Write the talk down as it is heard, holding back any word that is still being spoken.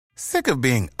Sick of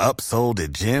being upsold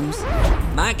at gyms?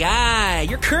 My guy,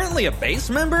 you're currently a base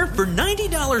member? For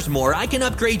 $90 more, I can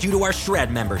upgrade you to our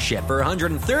Shred membership. For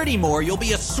 $130 more, you'll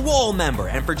be a Swole member.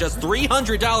 And for just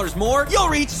 $300 more, you'll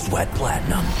reach Sweat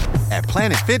Platinum. At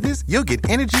Planet Fitness, you'll get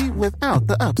energy without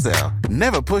the upsell.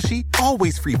 Never pushy,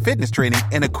 always free fitness training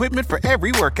and equipment for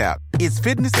every workout. It's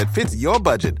fitness that fits your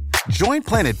budget. Join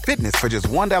Planet Fitness for just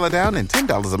 $1 down and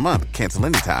 $10 a month. Cancel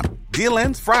anytime. Deal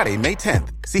ends Friday, May 10th.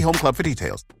 See Home Club for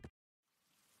details.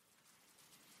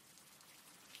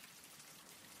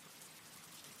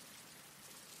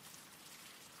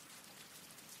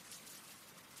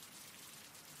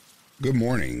 Good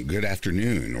morning, good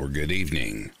afternoon, or good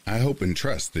evening. I hope and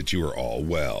trust that you are all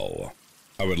well.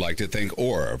 I would like to thank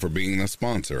Aura for being the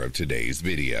sponsor of today's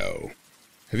video.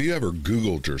 Have you ever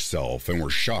Googled yourself and were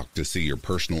shocked to see your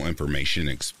personal information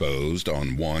exposed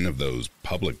on one of those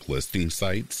public listing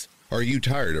sites? Are you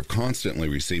tired of constantly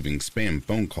receiving spam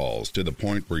phone calls to the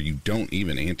point where you don't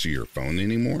even answer your phone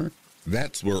anymore?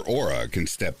 That's where Aura can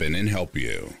step in and help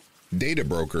you. Data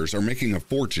brokers are making a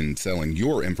fortune selling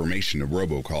your information to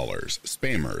robocallers,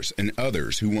 spammers, and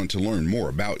others who want to learn more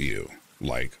about you,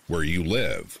 like where you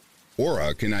live.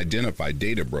 Aura can identify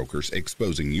data brokers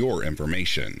exposing your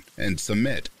information and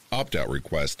submit opt-out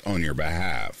requests on your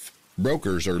behalf.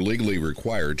 Brokers are legally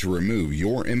required to remove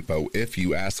your info if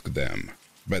you ask them,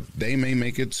 but they may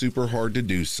make it super hard to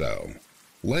do so.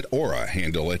 Let Aura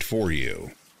handle it for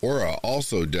you. Aura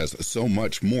also does so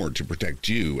much more to protect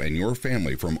you and your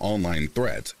family from online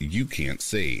threats you can't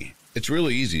see. It's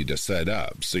really easy to set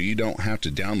up, so you don't have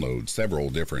to download several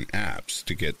different apps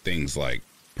to get things like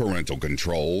parental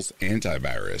controls,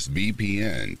 antivirus,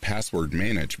 VPN, password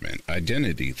management,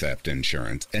 identity theft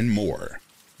insurance, and more.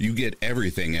 You get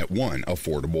everything at one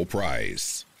affordable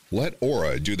price. Let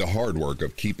Aura do the hard work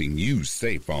of keeping you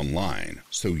safe online,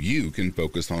 so you can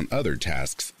focus on other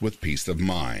tasks with peace of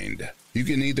mind. You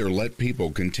can either let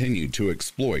people continue to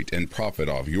exploit and profit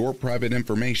off your private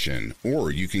information,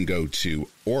 or you can go to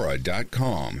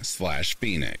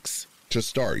aura.com/Phoenix to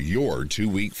start your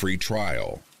 2-week free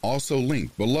trial. Also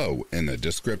linked below in the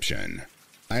description.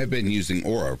 I have been using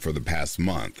Aura for the past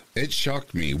month. It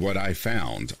shocked me what I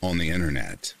found on the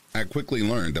internet. I quickly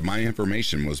learned that my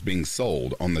information was being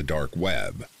sold on the dark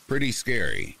web. Pretty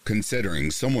scary,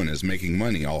 considering someone is making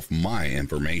money off my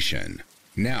information.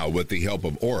 Now, with the help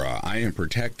of Aura, I am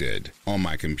protected on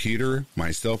my computer,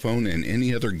 my cell phone, and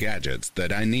any other gadgets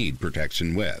that I need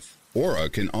protection with. Aura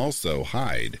can also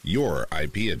hide your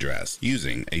IP address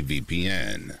using a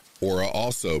VPN. Aura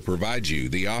also provides you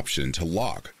the option to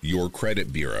lock your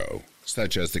credit bureau,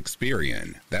 such as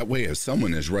Experian. That way, if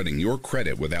someone is running your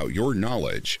credit without your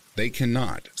knowledge, they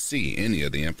cannot see any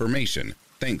of the information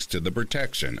thanks to the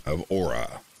protection of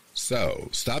Aura. So,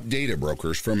 stop data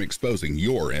brokers from exposing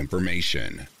your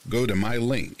information. Go to my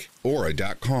link,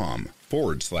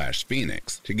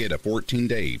 aura.com/Phoenix, to get a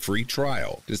 14-day free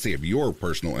trial to see if your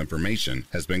personal information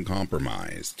has been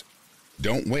compromised.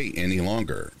 Don't wait any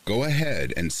longer. Go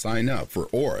ahead and sign up for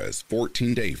Aura's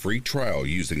 14-day free trial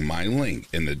using my link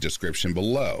in the description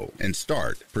below and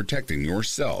start protecting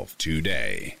yourself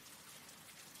today.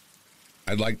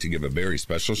 I'd like to give a very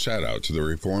special shout out to the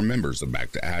reform members of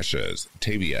Back to Ashes: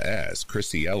 Tavia S.,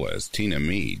 Chrissy Ellis, Tina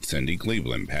Mead, Cindy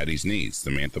Cleveland, Patty's niece,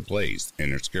 Samantha Place,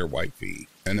 Inner Scare Whitefeet,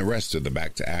 and the rest of the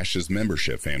Back to Ashes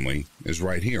membership family is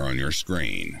right here on your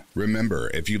screen. Remember,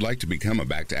 if you'd like to become a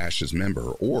Back to Ashes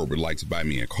member or would like to buy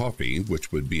me a coffee,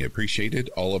 which would be appreciated,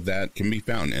 all of that can be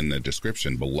found in the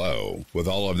description below. With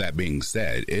all of that being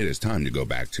said, it is time to go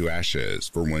back to ashes,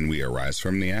 for when we arise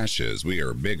from the ashes, we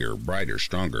are a bigger, brighter,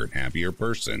 stronger, and happier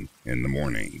person in the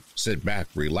morning. Sit back,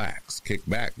 relax, kick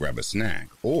back, grab a snack,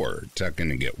 or tuck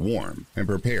in and get warm, and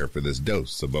prepare for this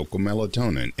dose of vocal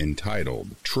melatonin entitled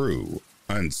True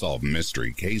Unsolved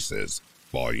Mystery Cases,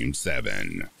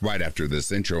 Vol.7. Right after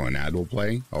this intro and ad will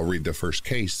play, I'll read the first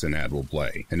case and ad will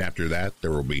play, and after that,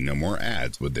 there will be no more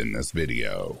ads within this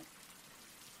video.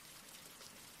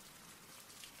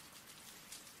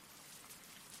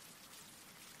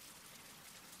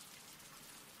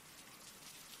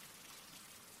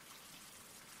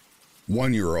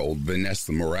 One-year-old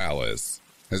Vanessa Morales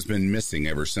has been missing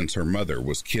ever since her mother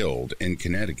was killed in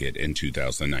Connecticut in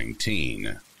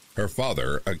 2019. Her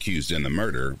father, accused in the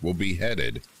murder, will be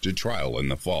headed to trial in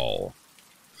the fall.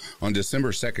 On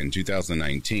December 2,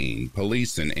 2019,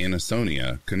 police in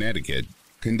Ansonia, Connecticut,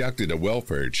 conducted a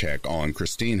welfare check on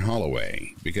Christine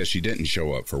Holloway because she didn't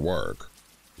show up for work.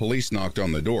 Police knocked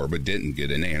on the door but didn't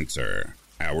get an answer.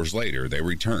 Hours later, they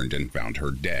returned and found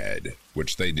her dead,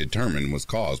 which they determined was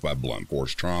caused by blunt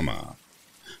force trauma.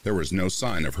 There was no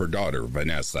sign of her daughter,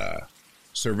 Vanessa.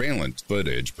 Surveillance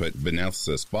footage put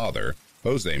Vanessa's father,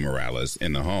 Jose Morales,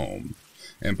 in the home,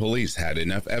 and police had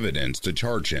enough evidence to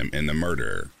charge him in the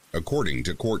murder, according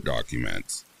to court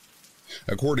documents.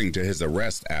 According to his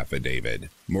arrest affidavit,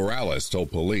 Morales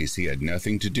told police he had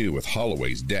nothing to do with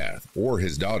Holloway's death or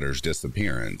his daughter's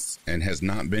disappearance and has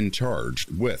not been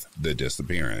charged with the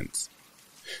disappearance.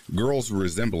 Girls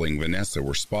resembling Vanessa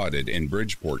were spotted in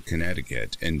Bridgeport,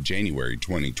 Connecticut in January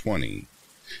 2020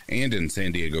 and in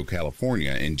San Diego,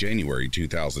 California in January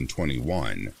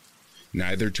 2021.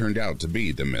 Neither turned out to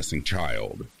be the missing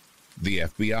child. The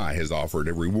FBI has offered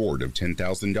a reward of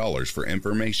 $10,000 for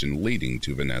information leading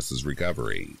to Vanessa's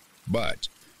recovery, but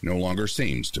no longer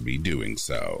seems to be doing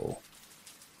so.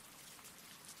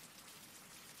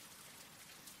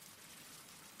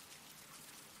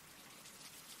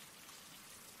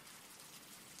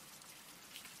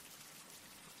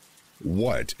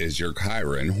 What is your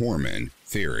Chiron Horman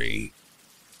theory?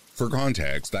 For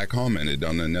context, I commented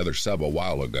on another sub a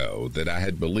while ago that I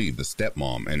had believed the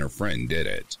stepmom and her friend did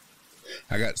it.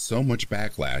 I got so much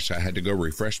backlash I had to go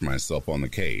refresh myself on the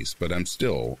case, but I'm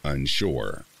still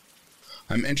unsure.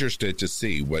 I'm interested to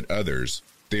see what others'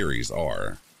 theories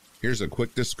are. Here's a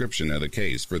quick description of the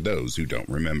case for those who don't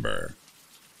remember.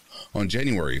 On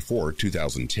January 4,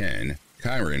 2010,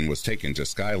 Chiron was taken to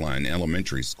Skyline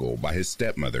Elementary School by his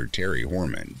stepmother, Terry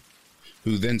Horman,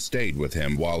 who then stayed with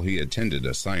him while he attended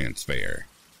a science fair.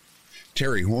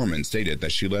 Terry Horman stated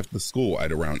that she left the school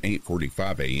at around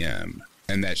 8:45 a.m.,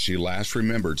 and that she last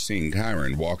remembered seeing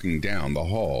Chiron walking down the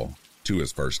hall to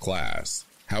his first class.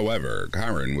 However,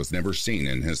 Chiron was never seen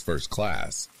in his first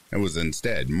class and was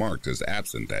instead marked as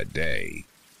absent that day.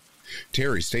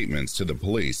 Terry's statements to the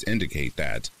police indicate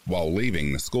that, while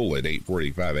leaving the school at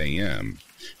 8:45 a.m.,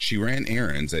 she ran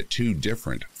errands at two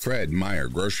different Fred Meyer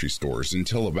grocery stores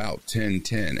until about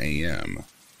 10:10 a.m.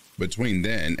 Between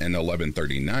then and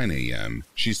 11:39 a.m.,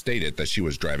 she stated that she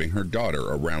was driving her daughter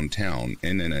around town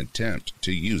in an attempt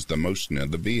to use the motion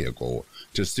of the vehicle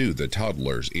to soothe the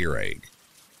toddler's earache.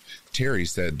 Terry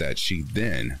said that she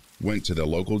then went to the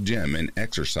local gym and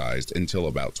exercised until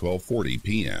about 12:40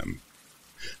 p.m.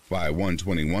 By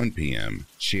 1:21 p.m.,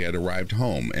 she had arrived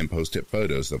home and posted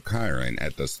photos of Chiron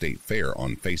at the state fair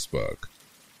on Facebook.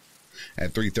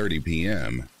 At 3:30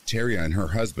 p.m., Terry and her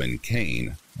husband,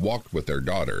 Kane, walked with their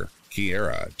daughter,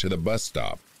 Kiera, to the bus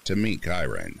stop to meet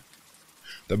Chiron.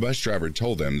 The bus driver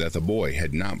told them that the boy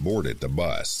had not boarded the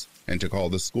bus and to call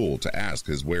the school to ask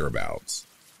his whereabouts.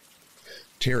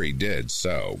 Terry did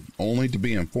so, only to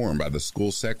be informed by the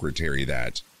school secretary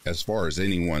that, as far as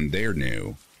anyone there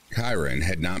knew, Chiron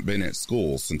had not been at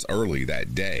school since early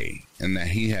that day, and that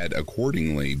he had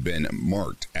accordingly been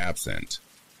marked absent.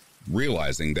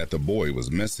 Realizing that the boy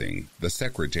was missing, the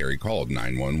secretary called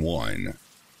 911.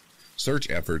 Search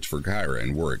efforts for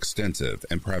Chiron were extensive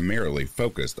and primarily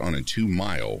focused on a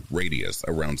 2-mile radius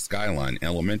around Skyline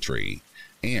Elementary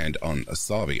and on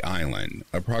Asavi Island,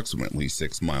 approximately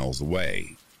 6 miles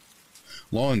away.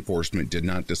 Law enforcement did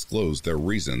not disclose their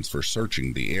reasons for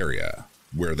searching the area,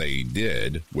 where they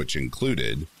did, which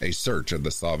included a search of the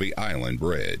Savi Island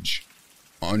Bridge.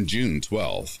 On June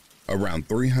 12th, around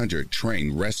 300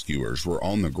 trained rescuers were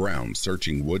on the ground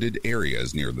searching wooded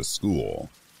areas near the school.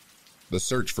 The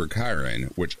search for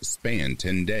Chiron, which spanned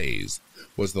 10 days,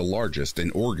 was the largest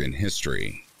in Oregon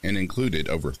history and included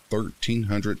over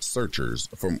 1,300 searchers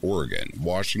from Oregon,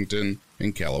 Washington,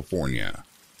 and California.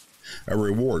 A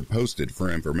reward posted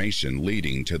for information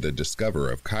leading to the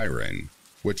discovery of Chiron,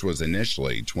 which was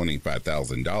initially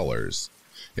 $25,000,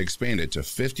 expanded to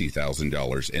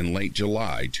 $50,000 in late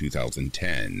July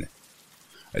 2010.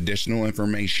 Additional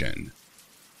information.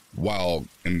 While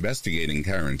investigating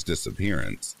Chiron's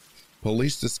disappearance,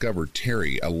 police discovered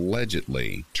Terry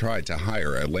allegedly tried to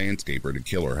hire a landscaper to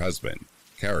kill her husband,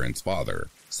 Chiron's father,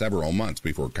 several months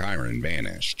before Chiron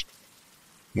vanished.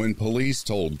 When police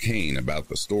told Kane about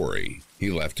the story, he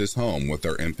left his home with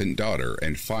their infant daughter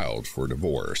and filed for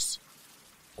divorce.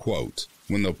 Quote,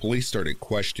 "When the police started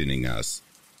questioning us,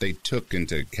 they took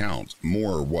into account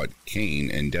more what Kane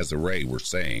and Desiree were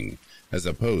saying as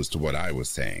opposed to what I was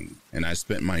saying, and I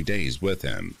spent my days with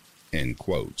him," end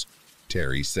quote,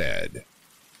 Terry said.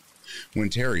 When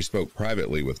Terry spoke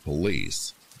privately with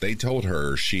police, they told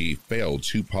her she failed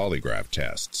 2 polygraph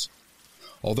tests.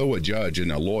 Although a judge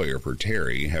and a lawyer for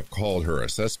Terry have called her a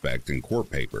suspect in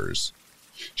court papers,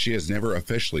 she has never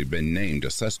officially been named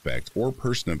a suspect or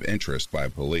person of interest by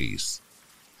police.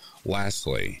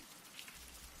 Lastly,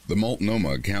 the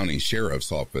Multnomah County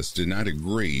Sheriff's Office did not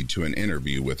agree to an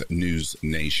interview with News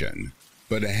Nation,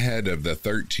 but ahead of the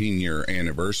 13-year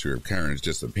anniversary of Chiron's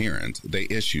disappearance, they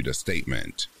issued a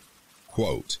statement.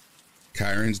 Quote,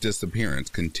 Kyron's disappearance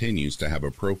continues to have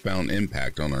a profound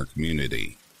impact on our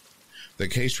community. The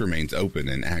case remains open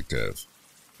and active.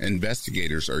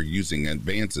 Investigators are using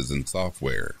advances in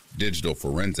software, digital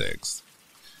forensics,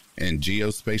 and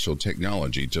geospatial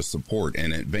technology to support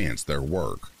and advance their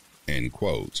work, end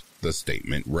quote, the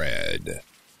statement read.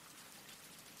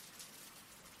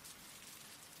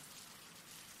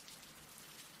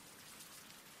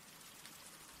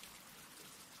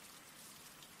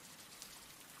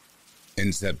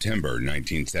 In September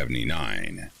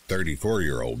 1979,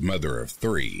 34-year-old mother of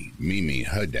three, Mimi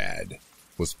Haddad,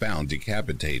 was found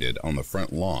decapitated on the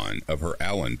front lawn of her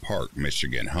Allen Park,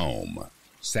 Michigan home.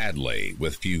 Sadly,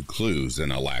 with few clues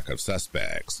and a lack of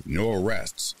suspects, no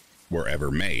arrests were ever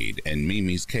made, and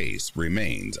Mimi's case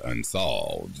remains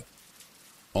unsolved.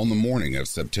 On the morning of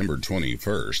September 21,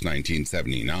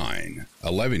 1979,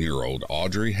 11-year-old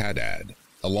Audrey Haddad,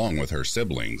 along with her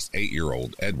siblings,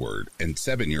 8-year-old Edward and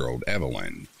 7-year-old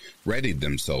Evelyn, readied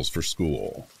themselves for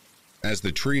school. As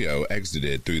the trio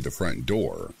exited through the front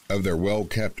door of their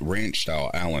well-kept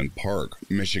ranch-style Allen Park,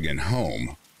 Michigan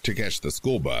home to catch the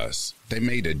school bus, they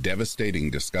made a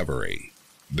devastating discovery.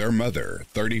 Their mother,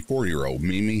 34-year-old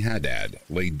Mimi Haddad,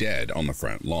 lay dead on the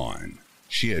front lawn.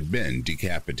 She had been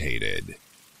decapitated.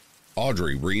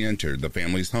 Audrey re-entered the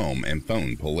family's home and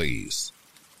phoned police.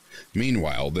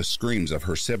 Meanwhile, the screams of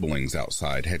her siblings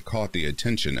outside had caught the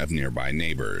attention of nearby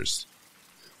neighbors.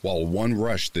 While one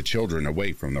rushed the children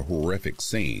away from the horrific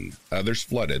scene, others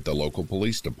flooded the local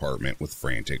police department with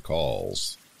frantic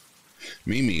calls.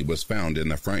 Mimi was found in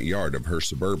the front yard of her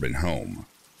suburban home.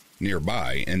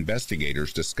 Nearby,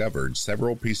 investigators discovered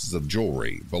several pieces of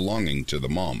jewelry belonging to the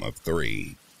mom of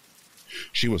three.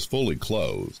 She was fully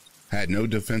clothed, had no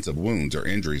defensive wounds or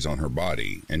injuries on her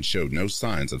body, and showed no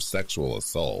signs of sexual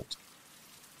assault.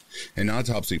 An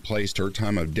autopsy placed her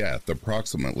time of death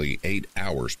approximately 8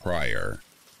 hours prior.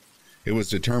 It was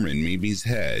determined Mimi's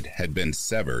head had been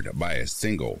severed by a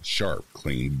single, sharp,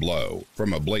 clean blow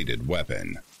from a bladed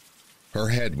weapon. Her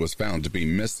head was found to be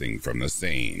missing from the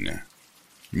scene.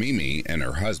 Mimi and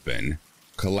her husband,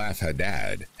 Khalaf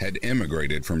Haddad, had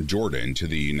immigrated from Jordan to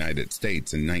the United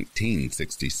States in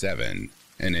 1967,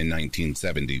 and in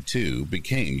 1972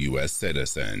 became U.S.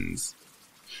 citizens.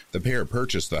 The pair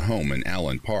purchased the home in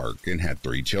Allen Park and had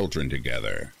 3 children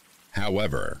together.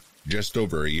 However, just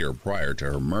over a year prior to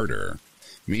her murder,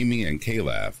 Mimi and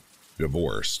Khalaf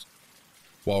divorced.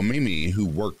 While Mimi, who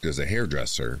worked as a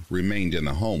hairdresser, remained in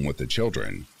the home with the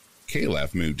children,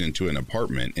 Khalaf moved into an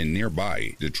apartment in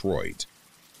nearby Detroit.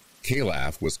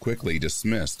 Khalaf was quickly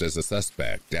dismissed as a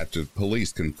suspect after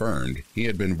police confirmed he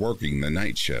had been working the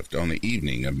night shift on the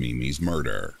evening of Mimi's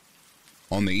murder.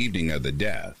 On the evening of the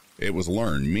death, it was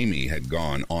learned Mimi had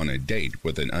gone on a date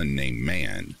with an unnamed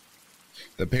man.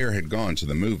 The pair had gone to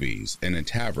the movies and a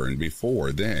tavern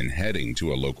before then heading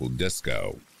to a local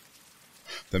disco.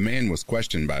 The man was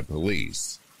questioned by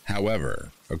police.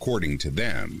 However, according to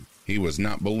them, he was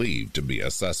not believed to be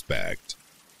a suspect.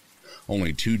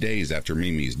 Only 2 days after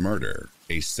Mimi's murder,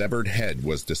 a severed head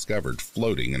was discovered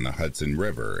floating in the Hudson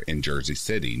River in Jersey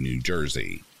City, New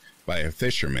Jersey, by a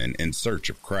fisherman in search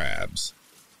of crabs.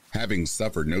 Having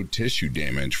suffered no tissue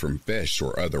damage from fish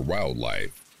or other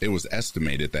wildlife, it was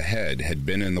estimated the head had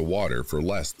been in the water for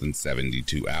less than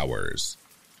 72 hours.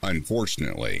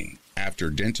 Unfortunately, after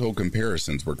dental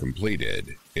comparisons were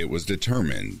completed, it was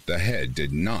determined the head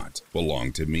did not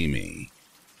belong to Mimi.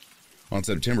 On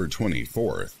September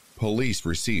 24th, police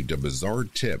received a bizarre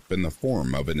tip in the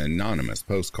form of an anonymous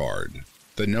postcard.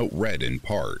 The note read in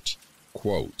part,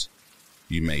 quote,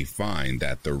 "You may find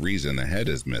that the reason the head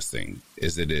is missing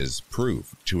is it is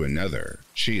proof to another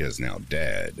she is now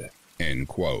dead," end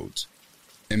quote.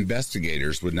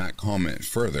 Investigators would not comment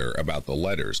further about the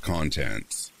letter's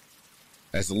contents.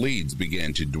 As leads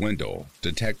began to dwindle,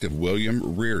 Detective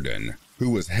William Reardon, who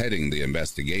was heading the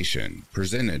investigation,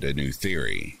 presented a new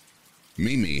theory.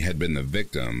 Mimi had been the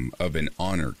victim of an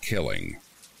honor killing.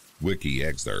 Wiki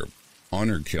excerpt.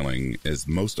 Honor killing is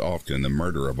most often the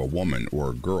murder of a woman or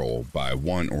a girl by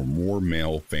one or more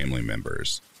male family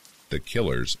members. The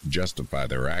killers justify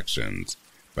their actions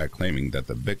by claiming that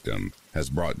the victim has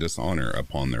brought dishonor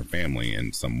upon their family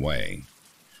in some way.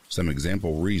 Some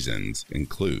example reasons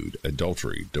include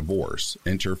adultery, divorce,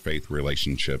 interfaith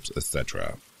relationships,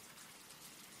 etc.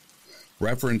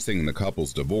 Referencing the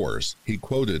couple's divorce, he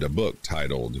quoted a book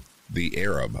titled The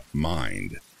Arab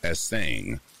Mind as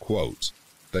saying, quote,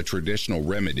 "The traditional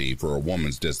remedy for a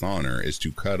woman's dishonor is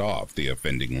to cut off the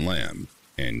offending limb,"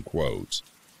 end quote.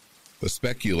 The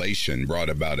speculation brought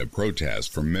about a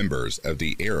protest from members of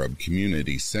the Arab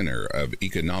Community Center of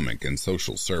Economic and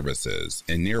Social Services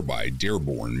in nearby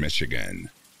Dearborn, Michigan.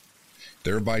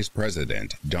 Their vice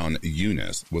president, Don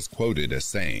Yunus, was quoted as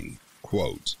saying,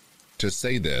 quote, "To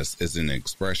say this is an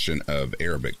expression of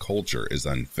Arabic culture is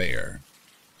unfair.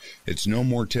 It's no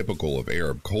more typical of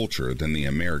Arab culture than the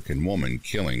American woman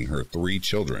killing her 3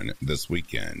 children this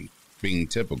weekend, being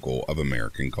typical of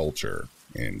American culture,"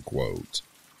 end quote.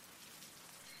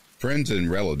 Friends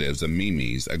and relatives of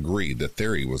Mimi's agreed the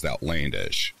theory was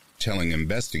outlandish, telling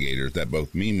investigators that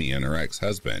both Mimi and her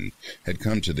ex-husband had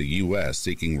come to the U.S.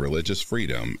 seeking religious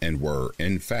freedom and were,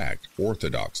 in fact,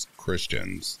 Orthodox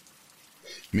Christians.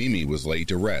 Mimi was laid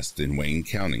to rest in Wayne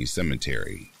County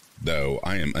Cemetery, though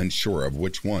I am unsure of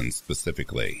which one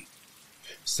specifically.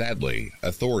 Sadly,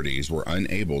 authorities were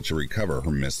unable to recover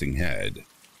her missing head.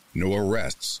 No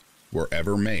arrests were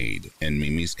ever made, and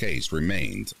Mimi's case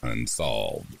remains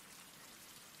unsolved.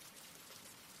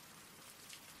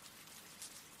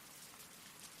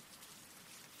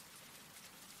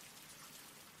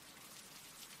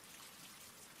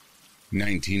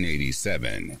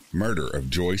 (1987) Murder of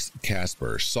Joyce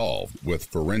Casper solved with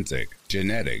forensic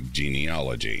genetic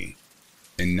genealogy.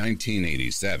 In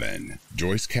 1987,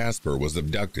 Joyce Casper was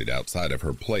abducted outside of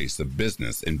her place of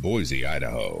business in Boise,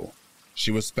 Idaho.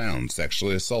 She was found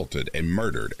sexually assaulted and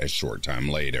murdered a short time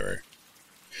later.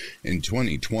 In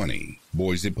 2020,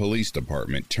 Boise Police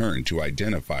Department turned to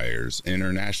Identifiers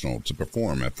International to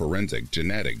perform a forensic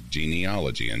genetic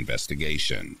genealogy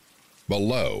investigation.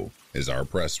 Below is our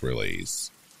press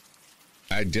release.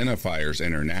 Identifiers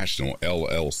International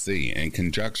LLC, in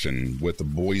conjunction with the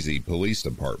Boise Police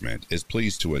Department, is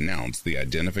pleased to announce the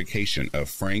identification of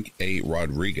Frank A.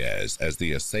 Rodriguez as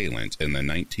the assailant in the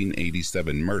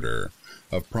 1987 murder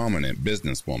of prominent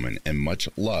businesswoman and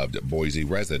much-loved Boise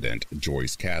resident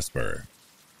Joyce Casper.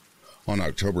 On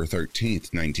October 13,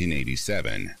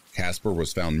 1987, Casper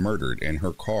was found murdered in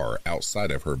her car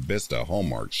outside of her Vista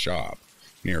Hallmark shop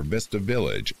near Vista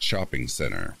Village Shopping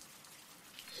Center.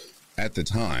 At the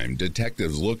time,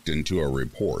 detectives looked into a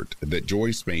report that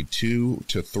Joyce made 2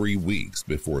 to 3 weeks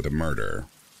before the murder,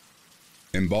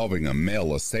 involving a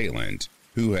male assailant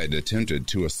who had attempted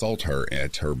to assault her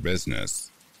at her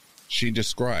business. She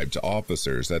described to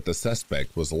officers that the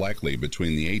suspect was likely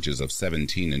between the ages of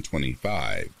 17 and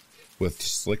 25, with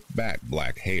slicked-back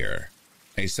black hair.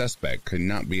 A suspect could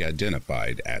not be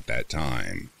identified at that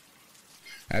time.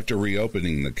 After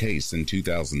reopening the case in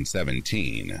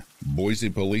 2017, Boise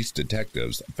police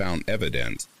detectives found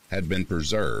evidence had been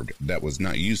preserved that was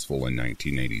not useful in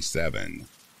 1987.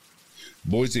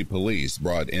 Boise police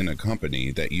brought in a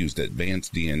company that used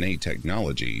advanced DNA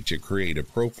technology to create a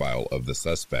profile of the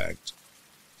suspect.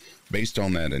 Based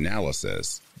on that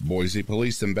analysis, Boise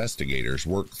police investigators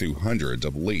worked through hundreds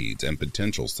of leads and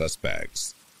potential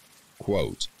suspects.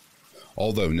 Quote,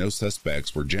 "Although no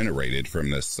suspects were generated from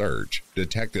this search,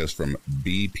 detectives from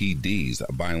BPD's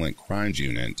Violent Crimes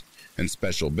Unit and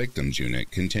Special Victims Unit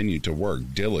continued to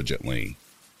work diligently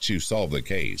to solve the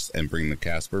case and bring the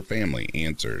Casper family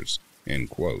answers," end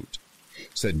quote,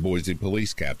 said Boise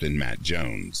Police Captain Matt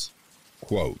Jones.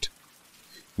 Quote,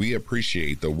 "We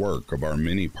appreciate the work of our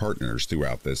many partners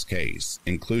throughout this case,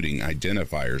 including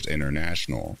Identifiers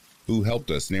International, who helped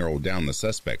us narrow down the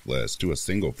suspect list to a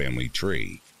single-family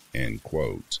tree," end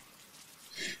quote.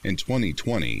 In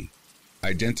 2020,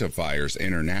 Identifiers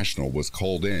International was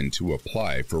called in to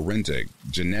apply forensic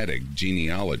genetic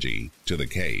genealogy to the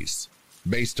case.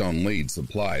 Based on lead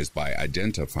supplies by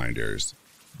Identifinders,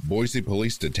 Boise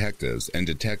police detectives and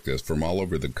detectives from all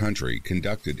over the country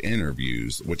conducted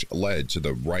interviews which led to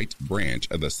the right branch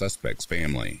of the suspect's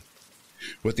family.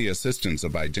 With the assistance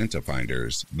of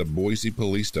Identifinders, the Boise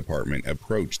Police Department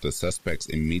approached the suspect's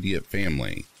immediate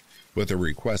family with a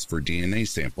request for DNA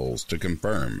samples to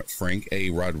confirm Frank A.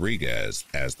 Rodriguez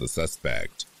as the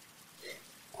suspect.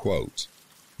 Quote,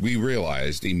 "We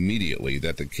realized immediately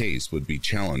that the case would be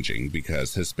challenging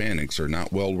because Hispanics are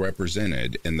not well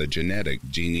represented in the genetic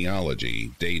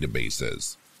genealogy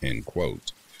databases," end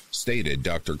quote, stated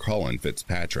Dr. Colin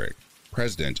Fitzpatrick,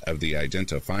 president of the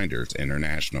Identifinders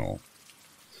International.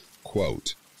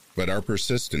 Quote, "But our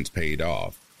persistence paid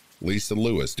off. Lisa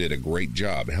Lewis did a great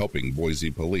job helping Boise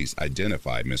police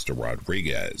identify Mr.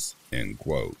 Rodriguez," end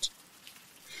quote.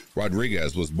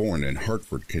 Rodriguez was born in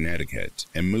Hartford, Connecticut,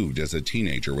 and moved as a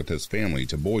teenager with his family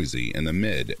to Boise in the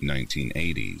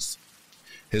mid-1980s.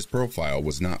 His profile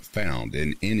was not found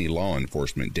in any law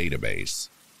enforcement database.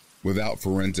 Without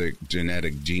forensic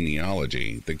genetic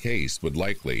genealogy, the case would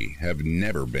likely have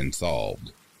never been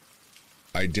solved.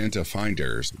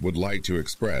 Identifinders would like to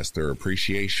express their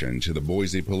appreciation to the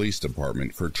Boise Police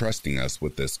Department for trusting us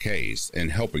with this case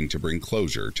and helping to bring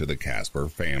closure to the Casper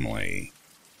family.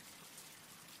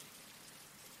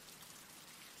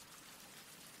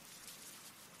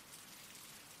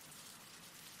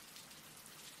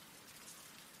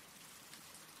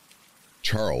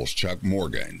 Charles Chuck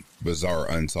Morgan, bizarre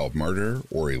unsolved murder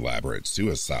or elaborate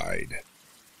suicide?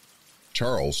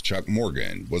 Charles Chuck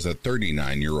Morgan was a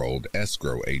 39-year-old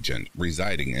escrow agent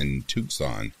residing in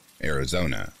Tucson,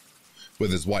 Arizona,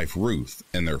 with his wife Ruth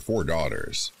and their 4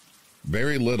 daughters.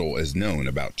 Very little is known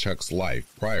about Chuck's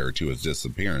life prior to his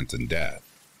disappearance and death,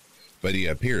 but he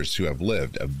appears to have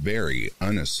lived a very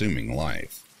unassuming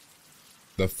life.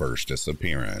 The first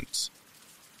disappearance.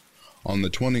 On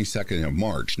the 22nd of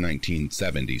March,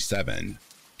 1977,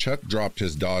 Chuck dropped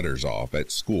his daughters off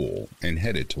at school and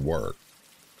headed to work.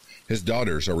 His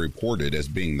daughters are reported as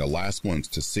being the last ones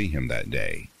to see him that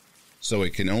day, so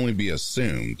it can only be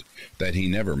assumed that he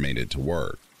never made it to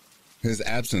work. His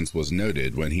absence was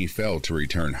noted when he failed to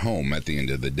return home at the end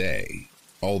of the day,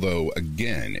 although,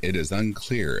 again, it is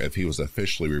unclear if he was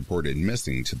officially reported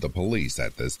missing to the police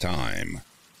at this time.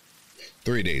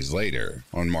 3 days later,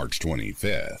 on March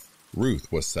 25th,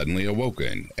 Ruth was suddenly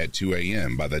awoken at 2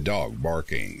 a.m. by the dog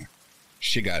barking.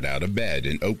 She got out of bed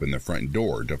and opened the front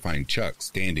door to find Chuck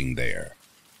standing there.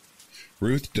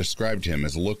 Ruth described him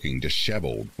as looking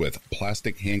disheveled with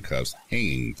plastic handcuffs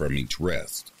hanging from each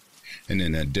wrist and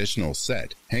an additional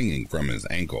set hanging from his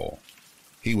ankle.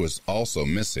 He was also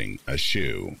missing a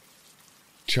shoe.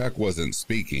 Chuck wasn't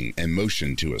speaking and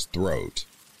motioned to his throat.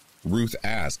 Ruth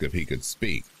asked if he could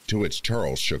speak, to which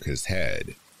Charles shook his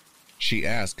head. She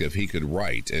asked if he could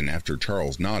write, and after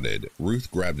Charles nodded, Ruth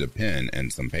grabbed a pen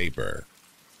and some paper.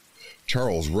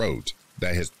 Charles wrote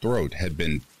that his throat had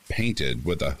been painted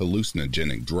with a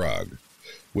hallucinogenic drug,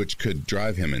 which could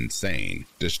drive him insane,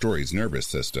 destroy his nervous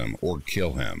system, or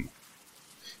kill him.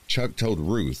 Chuck told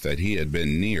Ruth that he had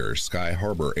been near Sky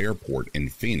Harbor Airport in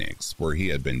Phoenix, where he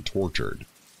had been tortured.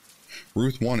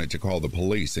 Ruth wanted to call the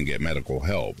police and get medical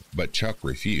help, but Chuck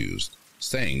refused,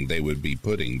 saying they would be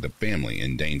putting the family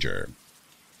in danger.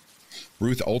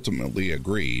 Ruth ultimately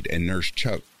agreed and nursed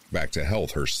Chuck back to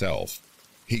health herself.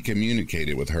 He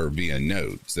communicated with her via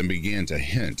notes and began to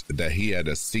hint that he had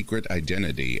a secret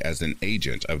identity as an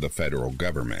agent of the federal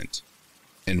government.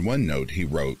 In one note he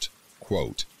wrote,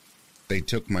 quote, "They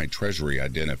took my treasury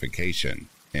identification,"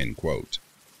 end quote,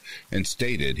 and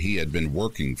stated he had been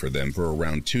working for them for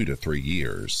around 2 to 3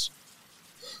 years.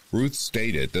 Ruth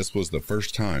stated this was the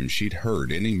first time she'd heard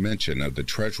any mention of the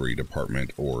Treasury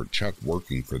Department or Chuck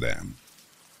working for them.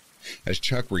 As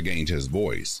Chuck regained his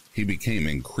voice, he became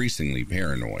increasingly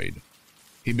paranoid.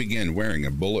 He began wearing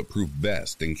a bulletproof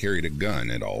vest and carried a gun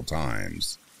at all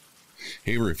times.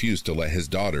 He refused to let his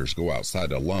daughters go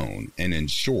outside alone and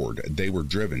ensured they were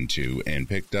driven to and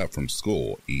picked up from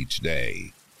school each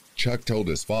day. Chuck told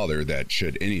his father that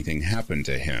should anything happen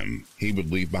to him, he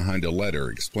would leave behind a letter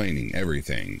explaining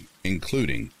everything,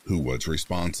 including who was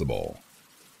responsible.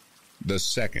 The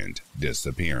second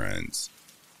disappearance.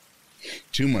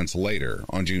 2 months later,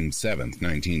 on June 7,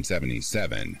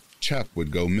 1977, Chuck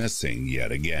would go missing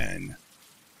yet again.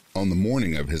 On the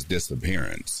morning of his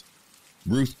disappearance,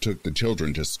 Ruth took the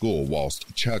children to school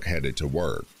whilst Chuck headed to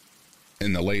work.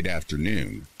 In the late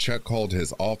afternoon, Chuck called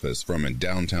his office from a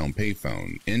downtown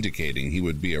payphone, indicating he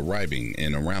would be arriving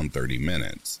in around 30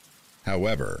 minutes.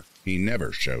 However, he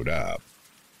never showed up.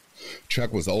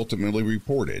 Chuck was ultimately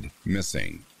reported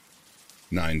missing.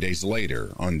 9 days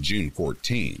later, on June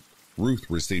 14th, Ruth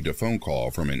received a phone call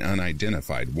from an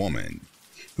unidentified woman,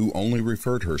 who only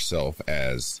referred herself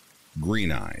as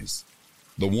Green Eyes.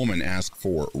 The woman asked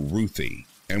for Ruthie,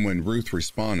 and when Ruth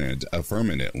responded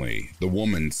affirmatively, the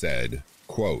woman said,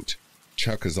 quote,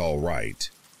 "Chuck is all right.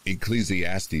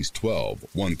 Ecclesiastes 12,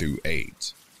 1 through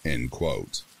 8, end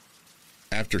quote.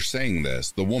 After saying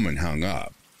this, the woman hung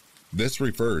up. This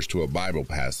refers to a Bible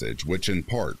passage which in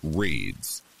part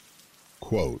reads,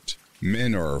 quote,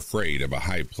 "Men are afraid of a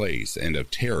high place and of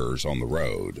terrors on the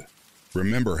road.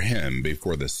 Remember him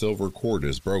before the silver cord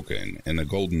is broken and the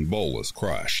golden bowl is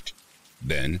crushed.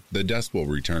 Then the dust will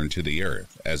return to the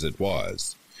earth as it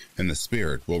was, and the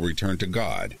spirit will return to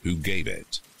God who gave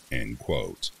it," end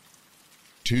quote.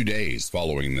 2 days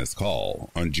following this call,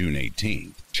 on June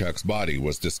 18th, Chuck's body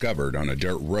was discovered on a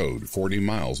dirt road 40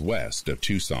 miles west of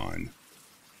Tucson.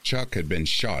 Chuck had been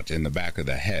shot in the back of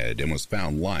the head and was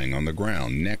found lying on the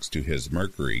ground next to his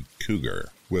Mercury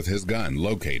Cougar, with his gun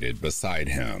located beside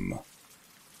him.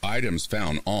 Items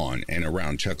found on and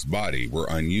around Chuck's body were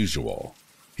unusual.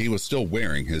 He was still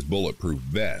wearing his bulletproof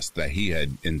vest that he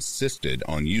had insisted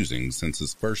on using since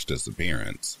his first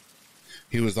disappearance.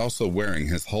 He was also wearing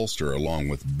his holster along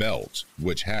with belt,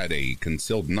 which had a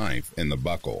concealed knife in the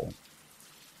buckle.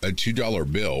 A $2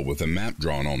 bill with a map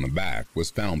drawn on the back was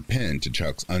found pinned to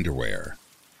Chuck's underwear.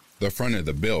 The front of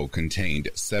the bill contained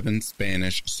 7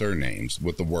 Spanish surnames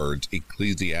with the words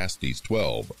Ecclesiastes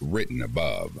 12 written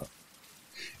above.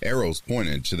 Arrows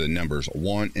pointed to the numbers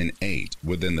 1 and 8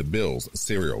 within the bill's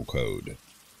serial code.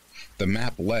 The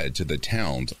map led to the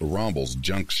towns Rombles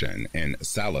Junction and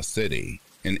Sala City,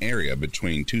 an area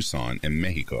between Tucson and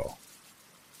Mexico.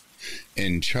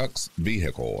 In Chuck's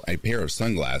vehicle, a pair of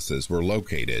sunglasses were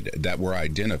located that were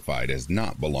identified as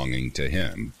not belonging to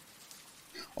him.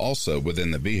 Also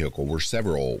within the vehicle were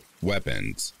several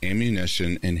weapons,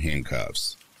 ammunition, and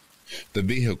handcuffs. The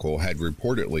vehicle had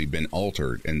reportedly been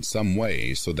altered in some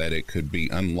way so that it could be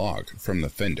unlocked from the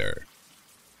fender.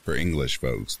 For English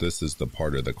folks, this is the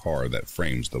part of the car that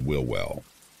frames the wheel well.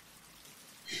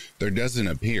 There doesn't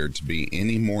appear to be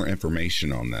any more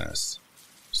information on this.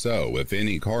 So, if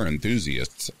any car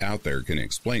enthusiasts out there can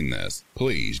explain this,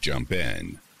 please jump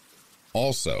in.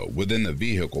 Also, within the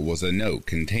vehicle was a note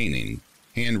containing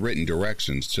handwritten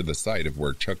directions to the site of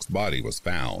where Chuck's body was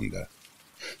found.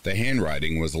 The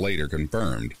handwriting was later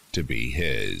confirmed to be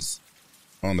his.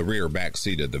 On the rear back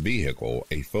seat of the vehicle,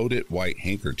 a folded white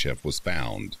handkerchief was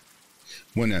found.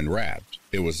 When unwrapped,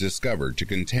 it was discovered to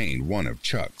contain one of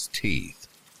Chuck's teeth.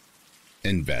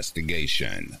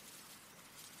 Investigation.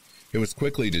 It was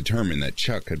quickly determined that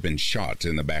Chuck had been shot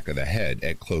in the back of the head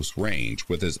at close range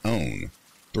with his own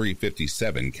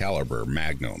 .357 caliber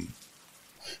Magnum.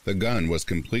 The gun was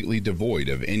completely devoid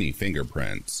of any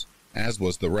fingerprints, as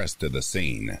was the rest of the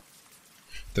scene.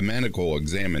 The medical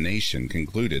examination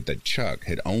concluded that Chuck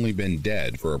had only been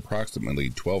dead for approximately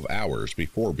 12 hours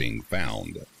before being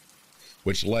found,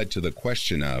 which led to the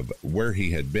question of where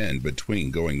he had been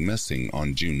between going missing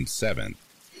on June 7th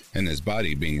and his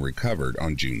body being recovered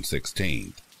on June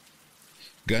 16th.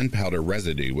 Gunpowder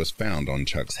residue was found on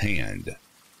Chuck's hand.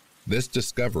 This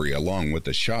discovery, along with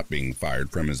the shot being fired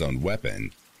from his own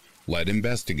weapon, led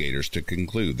investigators to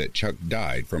conclude that Chuck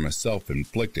died from a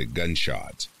self-inflicted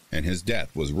gunshot, and his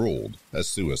death was ruled a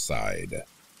suicide.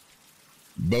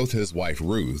 Both his wife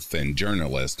Ruth and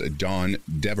journalist Dawn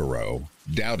Devereaux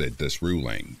doubted this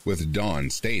ruling, with Dawn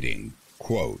stating,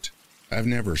 quote, "I've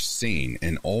never seen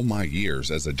in all my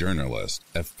years as a journalist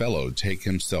a fellow take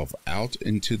himself out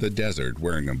into the desert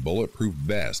wearing a bulletproof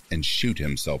vest and shoot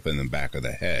himself in the back of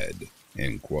the head,"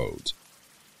 end quote.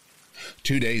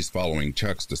 2 days following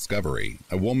Chuck's discovery,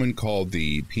 a woman called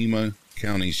the Pima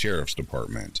County Sheriff's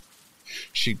Department.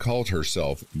 She called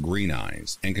herself Green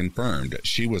Eyes and confirmed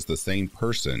she was the same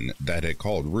person that had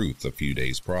called Ruth a few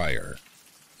days prior.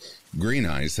 Green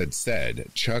Eyes had said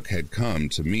Chuck had come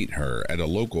to meet her at a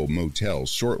local motel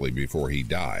shortly before he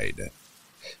died.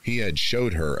 He had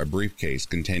showed her a briefcase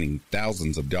containing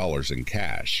thousands of dollars in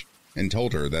cash and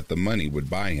told her that the money would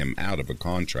buy him out of a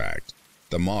contract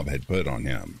the mob had put on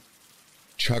him.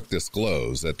 Chuck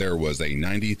disclosed that there was a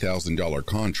 $90,000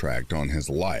 contract on his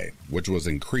life, which was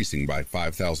increasing by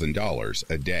 $5,000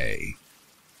 a day.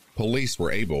 Police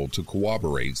were able to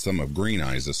corroborate some of Green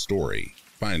Eyes' story,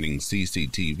 finding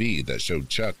CCTV that showed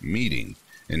Chuck meeting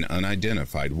an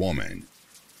unidentified woman.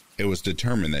 It was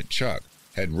determined that Chuck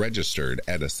had registered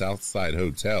at a Southside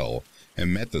hotel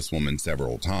and met this woman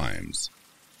several times.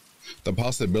 The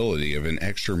possibility of an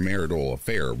extramarital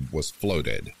affair was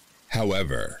floated.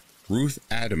 However, Ruth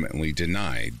adamantly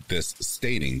denied this,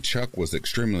 stating Chuck was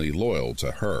extremely loyal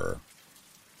to her.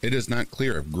 It is not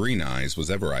clear if Green Eyes was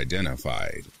ever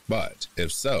identified, but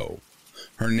if so,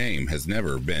 her name has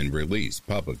never been released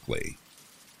publicly.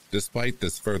 Despite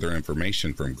this further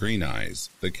information from Green Eyes,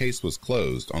 the case was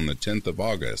closed on the 10th of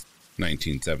August,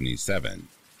 1977,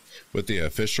 with the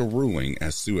official ruling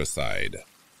as suicide.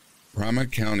 Pima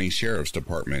County Sheriff's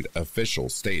Department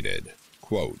officials stated,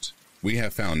 quote, "We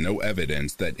have found no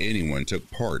evidence that anyone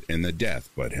took part in the death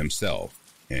but himself,"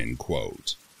 end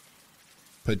quote.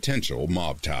 Potential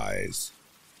mob ties.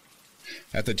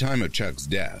 At the time of Chuck's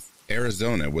death,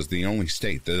 Arizona was the only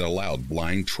state that allowed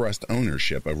blind trust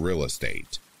ownership of real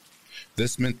estate.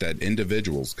 This meant that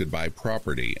individuals could buy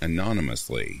property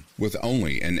anonymously with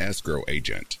only an escrow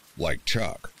agent, like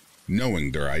Chuck,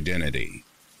 knowing their identity.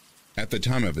 At the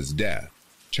time of his death,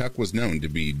 Chuck was known to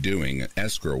be doing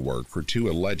escrow work for two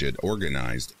alleged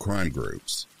organized crime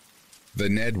groups, the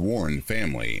Ned Warren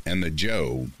family and the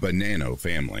Joe Bonanno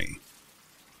family.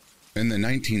 In the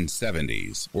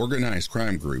 1970s, organized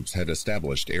crime groups had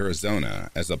established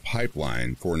Arizona as a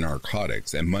pipeline for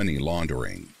narcotics and money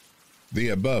laundering. The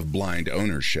above blind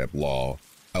ownership law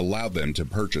allowed them to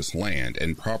purchase land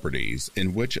and properties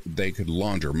in which they could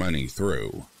launder money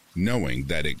through, knowing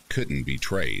that it couldn't be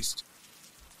traced.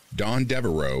 Dawn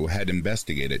Devereaux had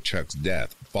investigated Chuck's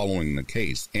death following the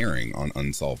case airing on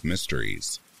Unsolved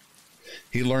Mysteries.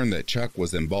 He learned that Chuck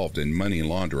was involved in money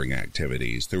laundering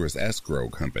activities through his escrow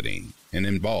company and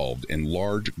involved in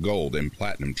large gold and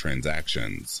platinum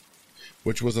transactions.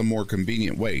 which was a more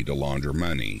convenient way to launder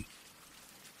money.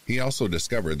 He also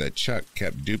discovered that Chuck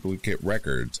kept duplicate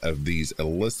records of these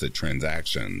illicit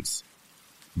transactions.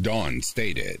 Don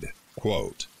stated,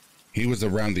 quote, "He was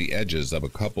around the edges of a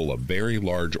couple of very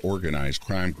large organized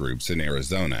crime groups in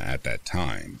Arizona at that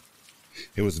time.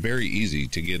 It was very easy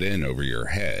to get in over your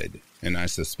head, and I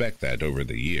suspect that over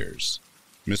the years,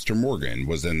 Mr. Morgan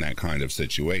was in that kind of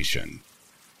situation.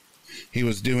 He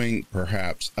was doing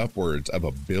perhaps upwards of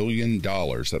 $1 billion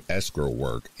of escrow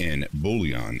work in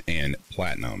bullion and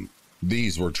platinum.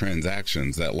 These were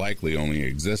transactions that likely only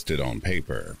existed on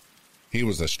paper. He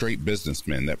was a straight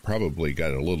businessman that probably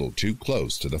got a little too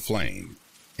close to the flame."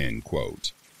 End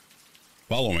quote.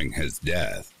 Following his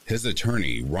death, his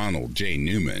attorney Ronald J.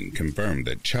 Newman confirmed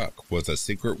that Chuck was a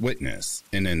secret witness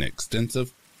in an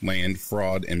extensive land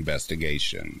fraud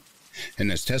investigation, and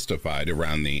has testified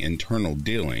around the internal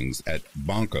dealings at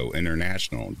Banco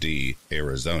International de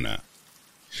Arizona.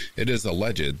 It is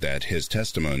alleged that his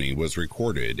testimony was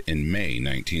recorded in May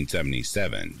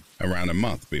 1977, around a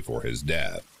month before his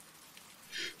death.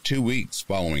 2 weeks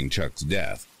following Chuck's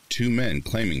death, 2 men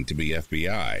claiming to be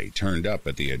FBI turned up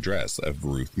at the address of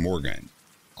Ruth Morgan,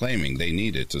 claiming they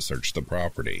needed to search the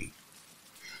property.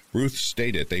 Ruth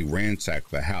stated they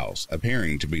ransacked the house,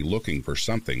 appearing to be looking for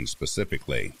something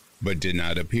specifically, but did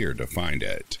not appear to find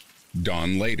it.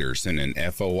 Don later sent an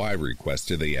FOI request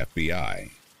to the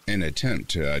FBI, an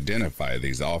attempt to identify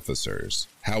these officers.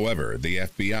 However, the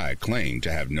FBI claimed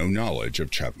to have no knowledge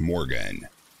of Chuck Morgan.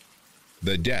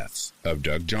 The deaths of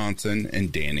Doug Johnson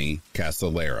and Danny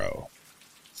Casolaro.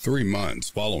 3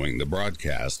 months following the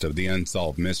broadcast of the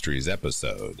Unsolved Mysteries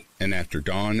episode, and after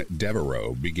Don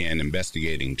Devereaux began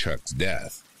investigating Chuck's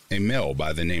death, a male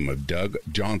by the name of Doug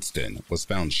Johnston was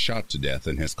found shot to death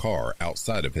in his car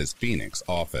outside of his Phoenix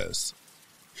office.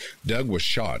 Doug was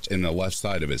shot in the left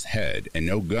side of his head, and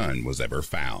no gun was ever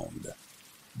found.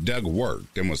 Doug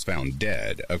worked and was found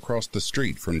dead across the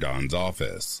street from Don's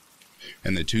office,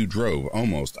 and the two drove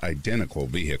almost identical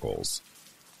vehicles.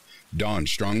 Don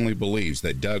strongly believes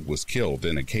that Doug was killed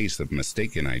in a case of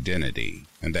mistaken identity,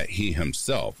 and that he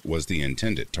himself was the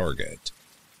intended target.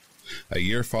 A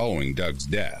year following Doug's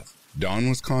death, Don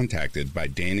was contacted by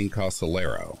Danny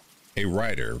Casolaro, a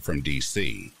writer from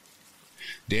D.C.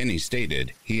 Danny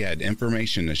stated he had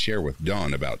information to share with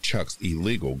Don about Chuck's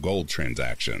illegal gold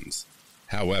transactions.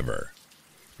 However,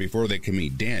 before they could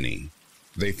meet Danny,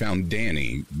 they found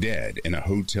Danny dead in a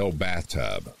hotel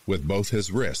bathtub with both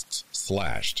his wrists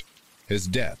slashed. His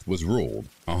death was ruled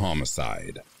a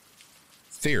homicide.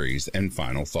 Theories and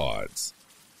final thoughts.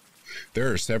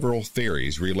 There are several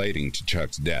theories relating to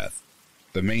Chuck's death,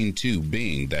 the main two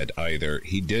being that either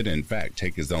he did in fact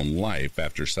take his own life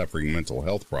after suffering mental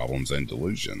health problems and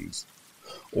delusions,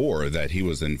 or that he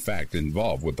was in fact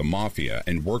involved with the mafia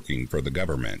and working for the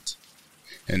government,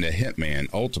 and a hitman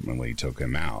ultimately took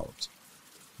him out.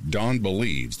 Don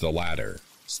believes the latter,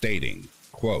 stating,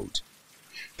 quote,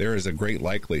 "There is a great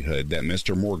likelihood that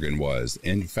Mr. Morgan was,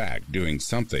 in fact, doing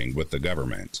something with the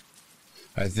government.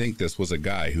 I think this was a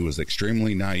guy who was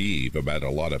extremely naive about a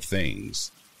lot of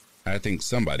things. I think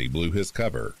somebody blew his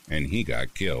cover and he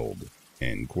got killed."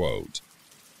 End quote.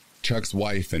 Chuck's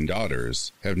wife and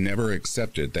daughters have never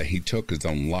accepted that he took his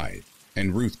own life,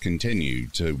 and Ruth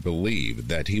continued to believe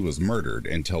that he was murdered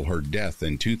until her death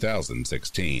in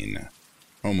 2016.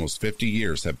 Almost 50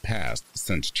 years have passed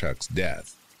since Chuck's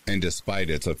death, and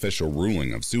despite its official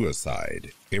ruling of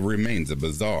suicide, it remains as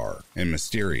bizarre and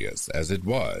mysterious as it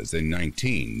was in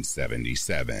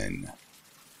 1977.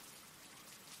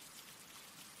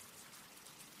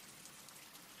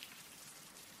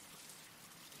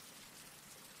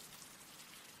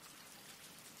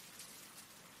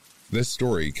 This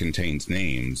story contains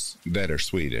names that are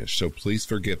Swedish, so please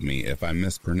forgive me if I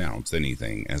mispronounce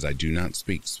anything, as I do not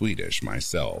speak Swedish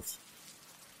myself.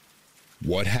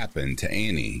 What happened to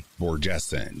Annie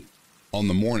Borgesson? On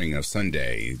the morning of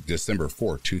Sunday, December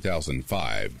 4,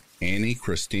 2005, Annie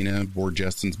Christina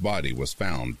Borgesson's body was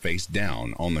found face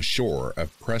down on the shore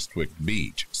of Prestwick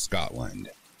Beach, Scotland.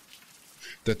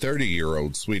 The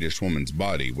 30-year-old Swedish woman's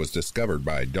body was discovered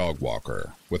by a dog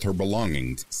walker, with her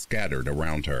belongings scattered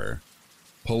around her.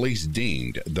 Police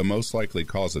deemed the most likely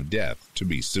cause of death to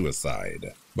be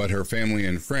suicide, but her family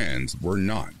and friends were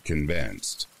not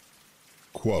convinced.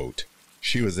 Quote,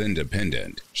 "She was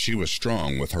independent. She was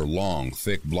strong with her long,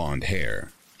 thick blonde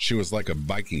hair. She was like a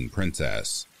Viking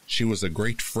princess. She was a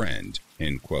great friend,"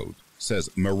 end quote, says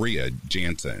Maria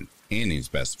Jansen, Annie's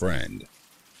best friend.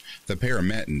 The pair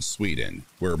met in Sweden,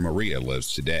 where Maria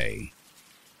lives today.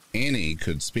 Annie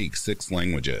could speak 6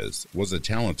 languages, was a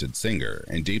talented singer,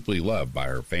 and deeply loved by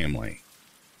her family.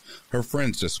 Her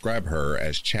friends describe her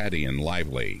as chatty and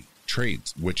lively,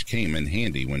 traits which came in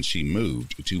handy when she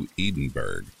moved to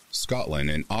Edinburgh, Scotland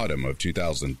in autumn of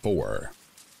 2004.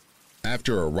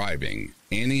 After arriving,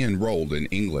 Annie enrolled in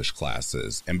English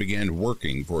classes and began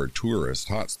working for a tourist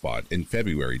hotspot in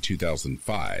February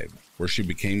 2005, where she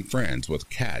became friends with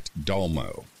Kat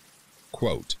Dalmo.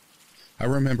 Quote, "I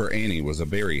remember Annie was a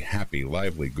very happy,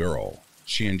 lively girl.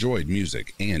 She enjoyed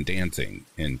music and dancing,"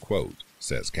 end quote,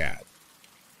 says Kat.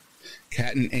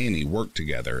 Kat and Annie worked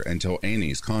together until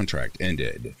Annie's contract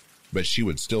ended, but she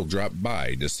would still drop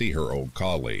by to see her old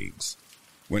colleagues.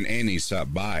 When Annie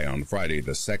stopped by on Friday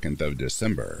the 2nd of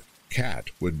December, Kat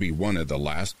would be one of the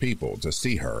last people to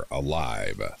see her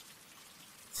alive.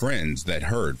 Friends that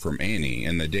heard from Annie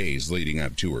in the days leading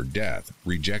up to her death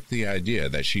reject the idea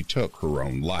that she took her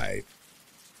own life.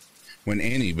 When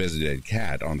Annie visited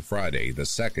Kat on Friday the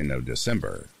 2nd of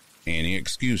December, Annie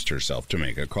excused herself to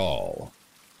make a call.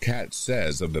 Kat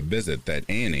says of the visit that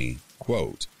Annie,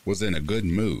 quote, "was in a good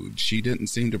mood. She didn't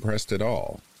seem depressed at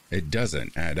all. It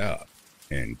doesn't add up,"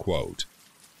 end quote.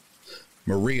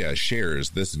 Maria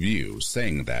shares this view,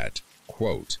 saying that,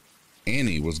 quote,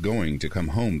 "Annie was going to come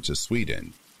home to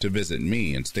Sweden to visit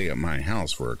me and stay at my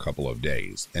house for a couple of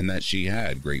days, and that she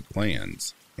had great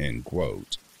plans," end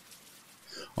quote.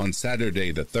 On Saturday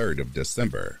the 3rd of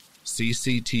December,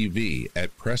 CCTV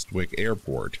at Prestwick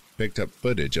Airport picked up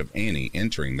footage of Annie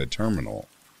entering the terminal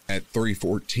at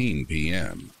 3:14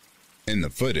 p.m. In the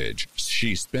footage,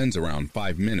 she spends around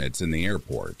 5 minutes in the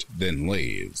airport, then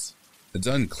leaves. It's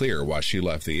unclear why she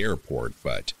left the airport,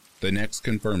 but the next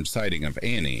confirmed sighting of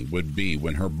Annie would be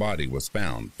when her body was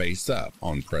found face up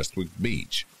on Prestwick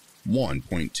Beach,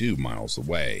 1.2 miles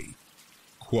away.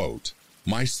 Quote,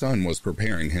 "My son was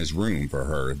preparing his room for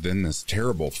her, then this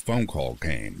terrible phone call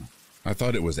came. I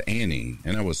thought it was Annie,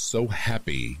 and I was so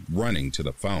happy running to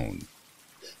the phone.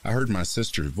 I heard my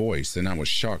sister's voice, and I was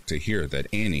shocked to hear that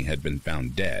Annie had been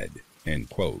found dead," end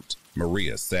quote,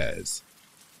 Maria says.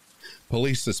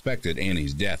 Police suspected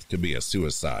Annie's death to be a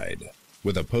suicide,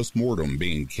 with a post-mortem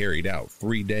being carried out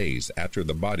 3 days after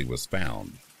the body was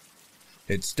found.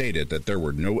 It stated that there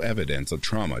were no evidence of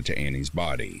trauma to Annie's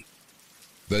body.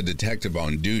 The detective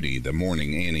on duty the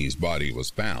morning Annie's body was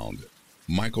found,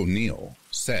 Michael Neal,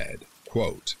 said,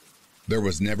 quote, "There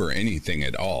was never anything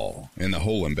at all in the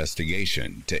whole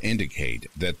investigation to indicate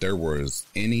that there was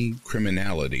any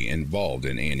criminality involved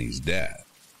in Annie's death,"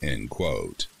 end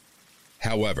quote.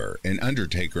 However, an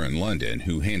undertaker in London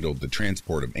who handled the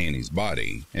transport of Annie's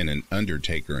body and an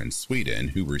undertaker in Sweden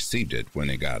who received it when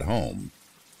it got home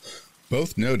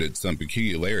both noted some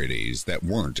peculiarities that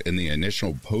weren't in the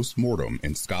initial post-mortem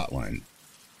in Scotland.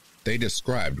 They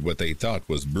described what they thought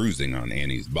was bruising on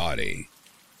Annie's body.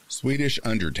 Swedish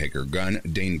undertaker Gun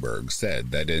Daneberg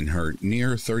said that in her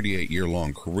near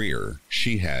 38-year-long career,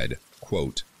 she had,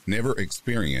 quote, "never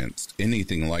experienced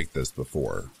anything like this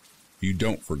before. You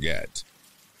don't forget.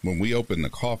 When we opened the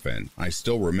coffin, I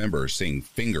still remember seeing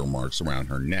finger marks around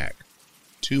her neck.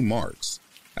 2 marks.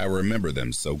 I remember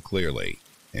them so clearly,"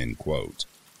 end quote.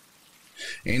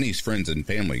 Annie's friends and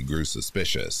family grew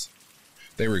suspicious.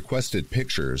 They requested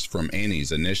pictures from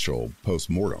Annie's initial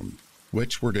post-mortem,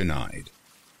 which were denied.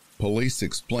 Police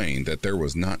explained that there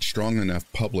was not strong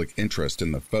enough public interest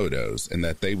in the photos and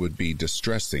that they would be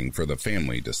distressing for the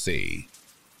family to see.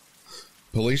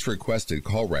 Police requested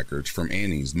call records from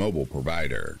Annie's mobile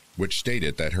provider, which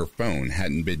stated that her phone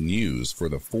hadn't been used for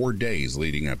the 4 days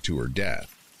leading up to her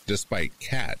death, despite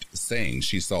Kat saying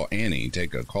she saw Annie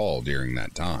take a call during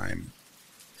that time.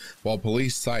 While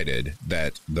police cited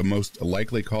that the most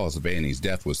likely cause of Annie's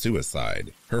death was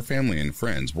suicide, her family and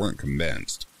friends weren't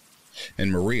convinced.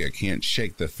 And Maria can't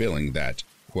shake the feeling that,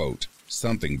 quote,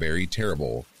 "something very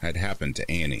terrible had happened to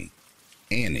Annie.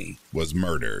 Annie was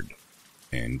murdered,"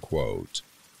 end quote.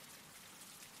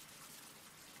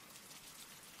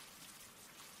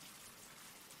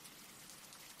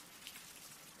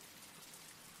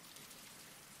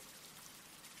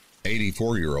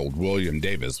 "84-year-old William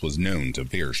Davis was known to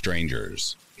fear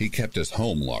strangers. He kept his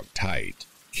home locked tight,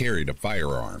 carried a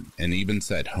firearm, and even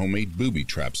set homemade booby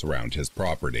traps around his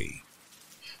property.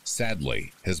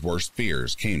 Sadly, his worst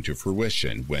fears came to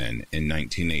fruition when, in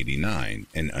 1989,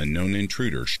 an unknown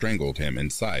intruder strangled him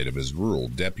inside of his rural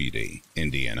Deputy,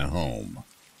 Indiana home.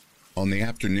 On the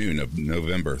afternoon of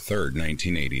November 3,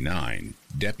 1989,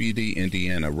 Deputy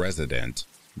Indiana resident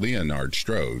Leonard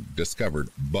Strode discovered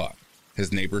Buck,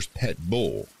 his neighbor's pet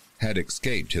bull, had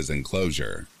escaped his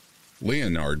enclosure.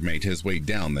 Leonard made his way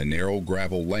down the narrow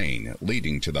gravel lane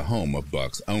leading to the home of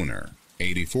Buck's owner,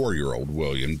 84-year-old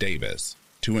William Davis,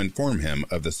 to inform him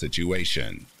of the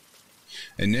situation.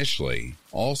 Initially,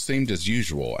 all seemed as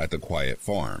usual at the quiet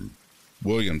farm.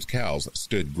 William's cows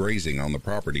stood grazing on the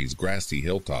property's grassy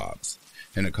hilltops,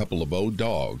 and a couple of old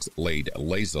dogs laid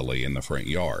lazily in the front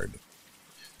yard.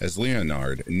 As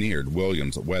Leonard neared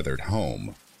William's weathered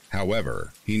home,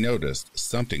 however, he noticed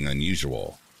something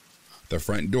unusual. The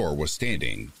front door was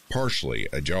standing, partially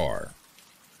ajar.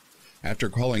 After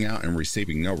calling out and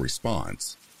receiving no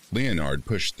response, Leonard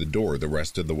pushed the door the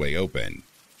rest of the way open.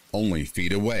 Only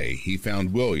feet away, he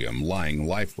found William lying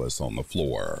lifeless on the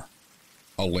floor.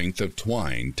 A length of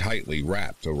twine tightly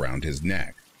wrapped around his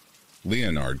neck.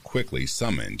 Leonard quickly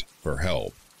summoned for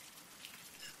help.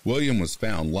 William was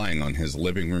found lying on his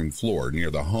living room floor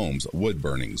near the home's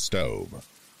wood-burning stove.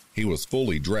 He was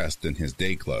fully dressed in his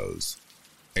day clothes.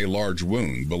 A large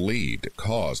wound, believed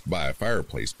caused by a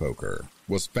fireplace poker,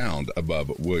 was found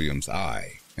above William's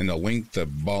eye, and a length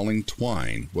of balling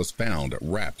twine was found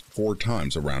wrapped 4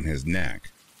 times around his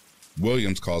neck.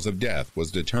 William's cause of death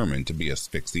was determined to be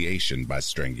asphyxiation by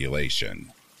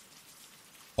strangulation.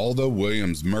 Although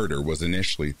William's murder was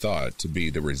initially thought to be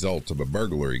the result of a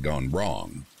burglary gone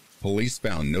wrong, police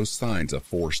found no signs of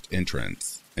forced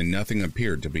entrance, and nothing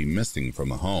appeared to be missing from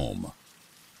the home.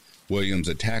 William's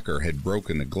attacker had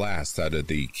broken the glass out of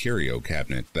the curio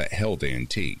cabinet that held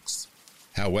antiques.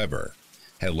 However,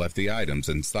 had left the items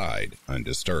inside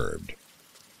undisturbed.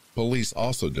 Police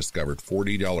also discovered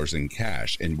 $40 in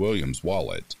cash in William's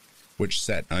wallet, which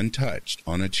sat untouched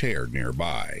on a chair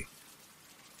nearby.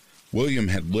 William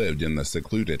had lived in the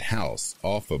secluded house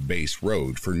off of Base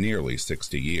Road for nearly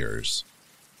 60 years.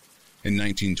 In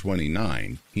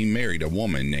 1929, he married a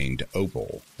woman named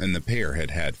Opal, and the pair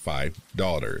had had 5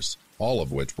 daughters, all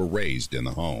of which were raised in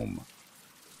the home.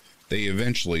 They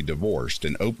eventually divorced,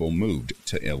 and Opal moved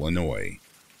to Illinois.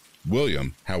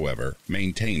 William, however,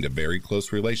 maintained a very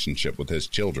close relationship with his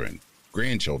children,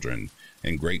 grandchildren,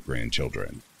 and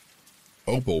great-grandchildren.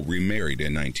 Opal remarried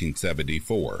in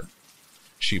 1974.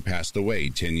 She passed away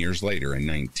 10 years later in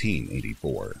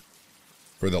 1984.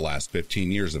 For the last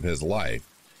 15 years of his life,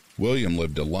 William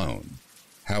lived alone.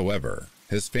 However,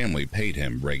 his family paid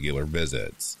him regular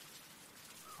visits.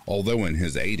 Although in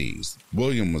his 80s,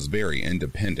 William was very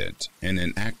independent and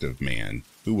an active man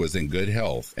who was in good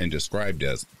health and described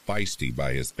as feisty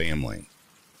by his family.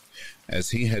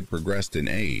 As he had progressed in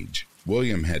age,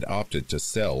 William had opted to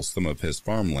sell some of his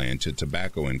farmland to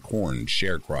tobacco and corn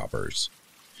sharecroppers.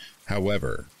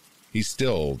 However, he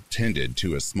still tended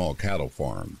to a small cattle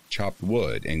farm, chopped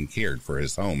wood, and cared for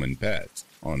his home and pets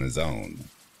on his own.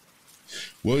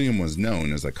 William was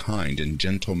known as a kind and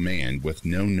gentle man with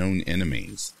no known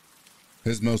enemies.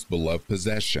 His most beloved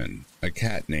possession, a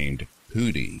cat named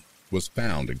Hootie, was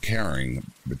found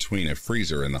cowering between a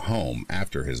freezer in the home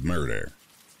after his murder.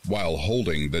 While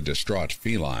holding the distraught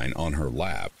feline on her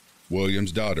lap,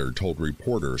 William's daughter told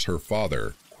reporters her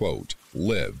father, quote,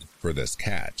 lived for this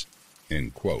cat,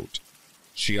 end quote.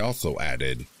 She also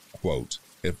added, quote,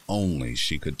 if only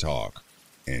she could talk,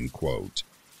 end quote.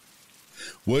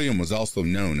 William was also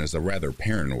known as a rather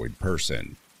paranoid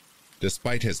person.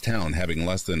 Despite his town having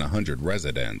less than 100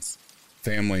 residents,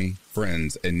 family,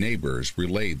 friends, and neighbors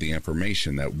relayed the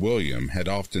information that William had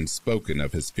often spoken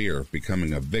of his fear of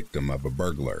becoming a victim of a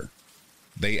burglar.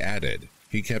 They added,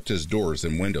 he kept his doors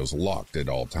and windows locked at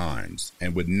all times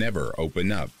and would never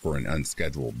open up for an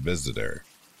unscheduled visitor.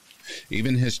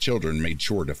 Even his children made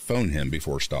sure to phone him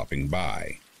before stopping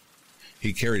by.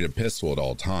 He carried a pistol at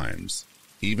all times,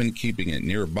 even keeping it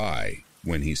nearby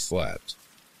when he slept.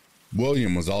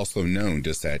 William was also known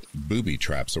to set booby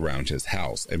traps around his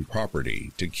house and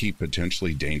property to keep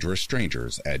potentially dangerous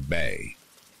strangers at bay.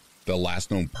 The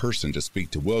last known person to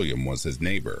speak to William was his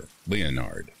neighbor,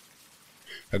 Leonard.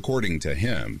 According to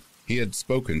him, he had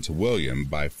spoken to William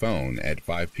by phone at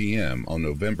 5 p.m. on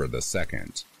November the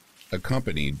 2nd,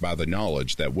 accompanied by the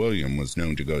knowledge that William was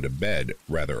known to go to bed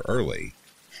rather early,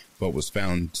 but was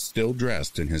found still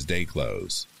dressed in his day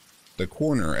clothes. The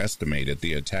coroner estimated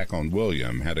the attack on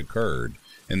William had occurred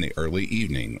in the early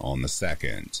evening on the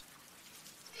 2nd.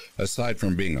 Aside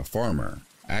from being a farmer,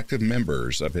 active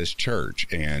members of his church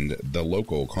and the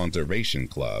local conservation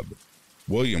club,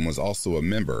 William was also a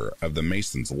member of the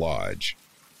Masons Lodge.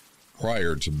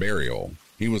 Prior to burial,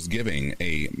 he was giving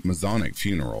a Masonic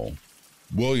funeral.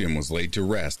 William was laid to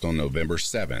rest on November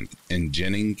 7th in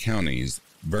Jennings County's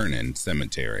Vernon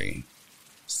Cemetery.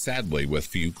 Sadly, with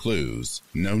few clues,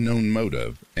 no known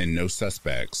motive, and no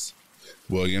suspects,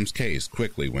 William's case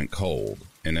quickly went cold,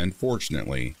 and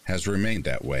unfortunately has remained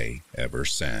that way ever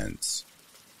since.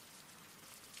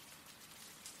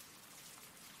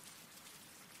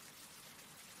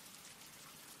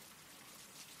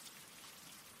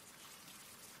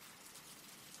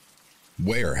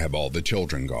 Where have all the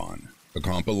children gone? A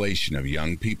compilation of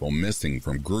young people missing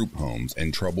from group homes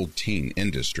and troubled teen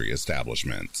industry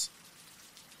establishments.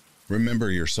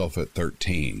 Remember yourself at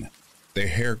 13. The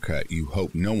haircut you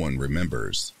hope no one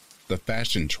remembers. The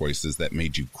fashion choices that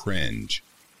made you cringe.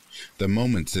 The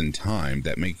moments in time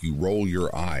that make you roll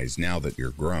your eyes now that you're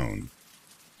grown.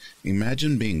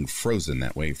 Imagine being frozen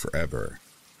that way forever.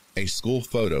 A school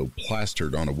photo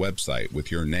plastered on a website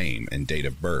with your name and date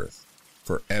of birth.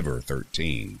 Forever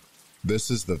 13. This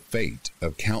is the fate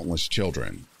of countless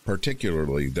children,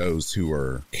 particularly those who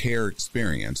are care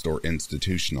experienced or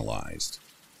institutionalized.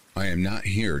 I am not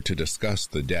here to discuss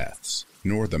the deaths,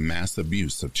 nor the mass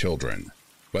abuse of children,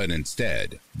 but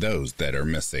instead those that are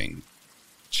missing.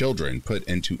 Children put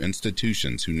into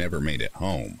institutions who never made it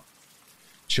home.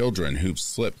 Children who've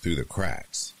slipped through the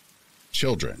cracks.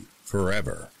 Children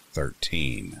forever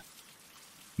 13.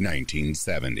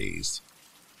 1970s.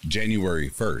 January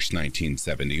 1st,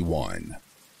 1971.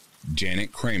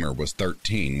 Janet Kramer was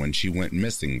 13 when she went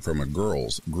missing from a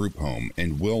girls' group home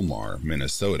in Wilmar,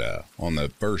 Minnesota on the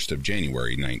 1st of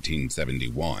January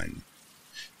 1971.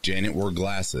 Janet wore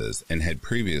glasses and had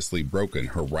previously broken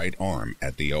her right arm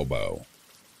at the elbow.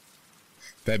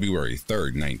 February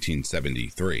 3rd,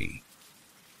 1973.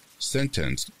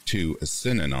 Sentenced to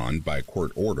Synanon by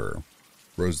court order,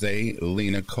 Rosé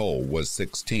Lena Cole was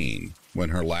 16 when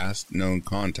her last known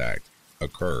contact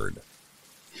occurred.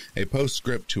 A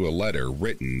postscript to a letter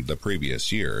written the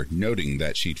previous year noting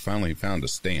that she'd finally found a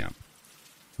stamp.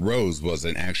 Rose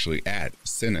wasn't actually at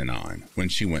Synanon when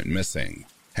she went missing,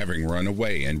 having run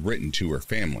away and written to her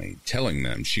family, telling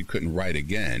them she couldn't write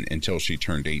again until she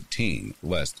turned 18,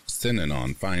 lest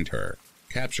Synanon find her,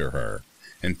 capture her,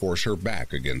 and force her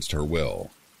back against her will.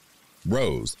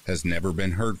 Rose has never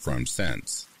been heard from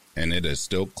since, and it is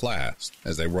still classed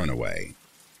as a runaway.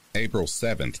 April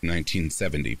 7th,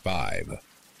 1975.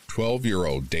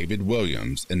 12-year-old David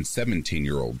Williams and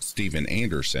 17-year-old Stephen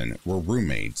Anderson were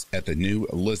roommates at the New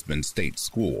Lisbon State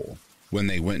School when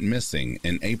they went missing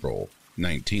in April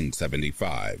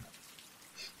 1975.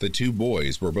 The two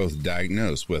boys were both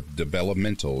diagnosed with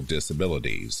developmental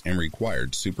disabilities and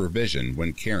required supervision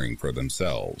when caring for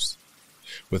themselves,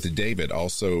 with David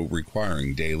also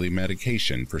requiring daily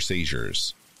medication for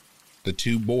seizures. The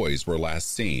two boys were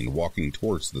last seen walking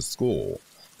towards the school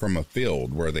from a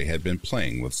field where they had been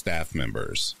playing with staff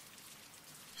members.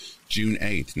 June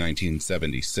 8,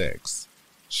 1976.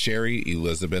 Sherry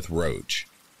Elizabeth Roach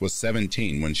was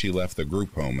 17 when she left the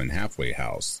group home and halfway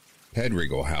house,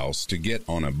 Pedregal House, to get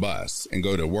on a bus and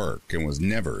go to work and was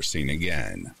never seen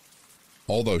again.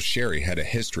 Although Sherry had a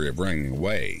history of running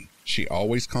away, she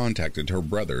always contacted her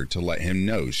brother to let him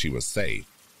know she was safe.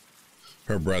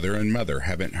 Her brother and mother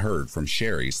haven't heard from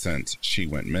Sherry since she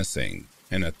went missing,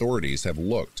 and authorities have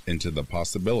looked into the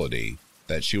possibility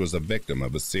that she was a victim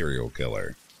of a serial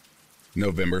killer.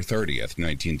 November 30th,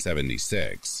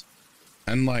 1976.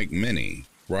 Unlike many,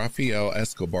 Rafael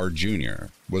Escobar Jr.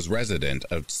 was resident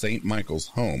of St. Michael's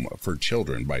Home for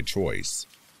Children by choice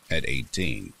at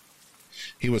 18.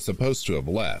 He was supposed to have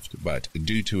left, but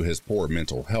due to his poor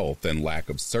mental health and lack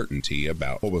of certainty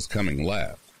about what was coming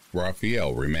left,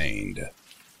 Rafael remained.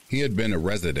 He had been a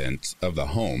resident of the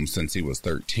home since he was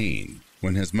 13,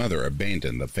 when his mother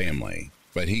abandoned the family,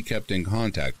 but he kept in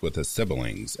contact with his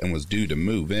siblings and was due to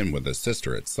move in with a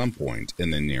sister at some point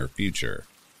in the near future.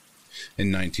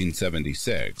 In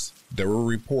 1976, there were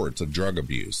reports of drug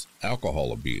abuse,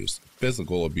 alcohol abuse,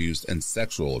 physical abuse, and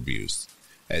sexual abuse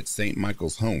at St.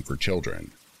 Michael's Home for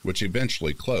Children, which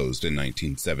eventually closed in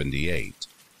 1978.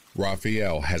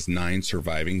 Raphael has 9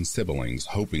 surviving siblings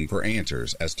hoping for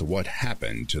answers as to what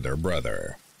happened to their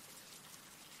brother.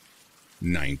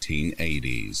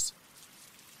 1980s.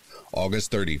 August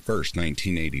 31st,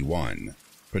 1981.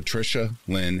 Patricia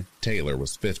Lynn Taylor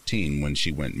was 15 when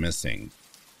she went missing.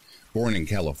 Born in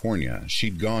California,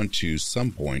 she'd gone to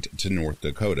some point to North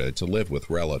Dakota to live with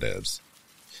relatives.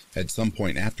 At some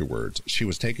point afterwards, she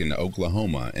was taken to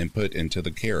Oklahoma and put into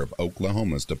the care of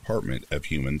Oklahoma's Department of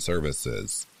Human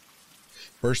Services.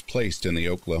 First placed in the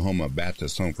Oklahoma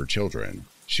Baptist Home for Children,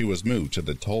 she was moved to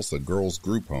the Tulsa Girls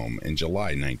Group Home in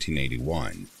July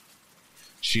 1981.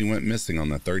 She went missing on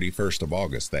the 31st of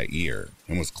August that year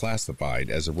and was classified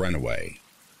as a runaway.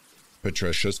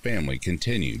 Patricia's family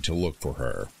continued to look for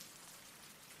her.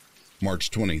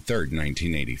 March 23,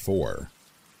 1984.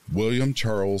 William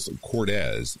Charles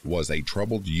Cortez was a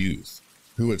troubled youth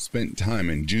who had spent time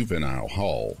in Juvenile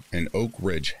Hall and Oak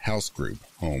Ridge House Group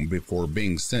Home before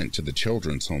being sent to the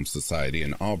Children's Home Society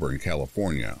in Auburn,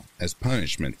 California, as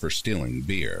punishment for stealing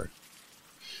beer.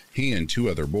 He and 2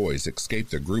 other boys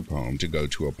escaped the group home to go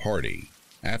to a party.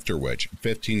 after which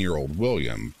 15-year-old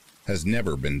William has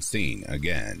never been seen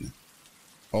again.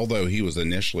 Although he was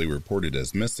initially reported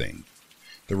as missing,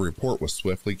 the report was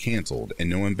swiftly canceled and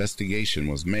no investigation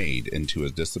was made into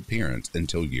his disappearance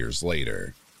until years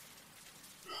later.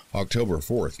 October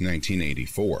 4th,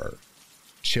 1984.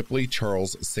 Chipley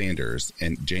Charles Sanders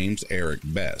and James Eric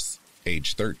Bess,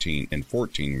 age 13 and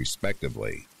 14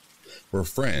 respectively, were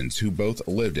friends who both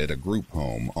lived at a group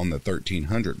home on the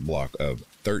 1300 block of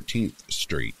 13th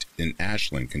Street in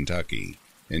Ashland, Kentucky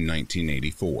in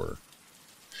 1984.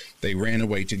 They ran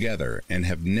away together and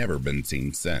have never been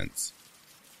seen since.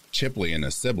 Chipley and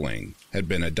a sibling had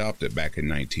been adopted back in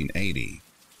 1980,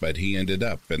 but he ended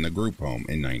up in the group home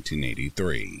in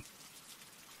 1983.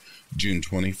 June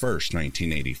 21,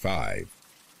 1985.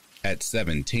 At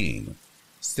 17,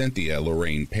 Cynthia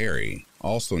Lorraine Perry,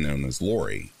 also known as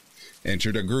Lori,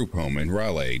 entered a group home in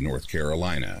Raleigh, North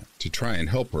Carolina, to try and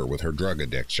help her with her drug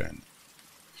addiction.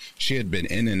 She had been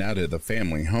in and out of the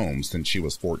family home since she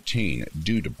was 14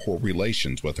 due to poor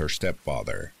relations with her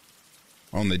stepfather.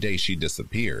 On the day she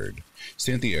disappeared,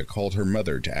 Cynthia called her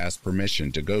mother to ask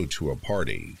permission to go to a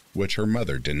party, which her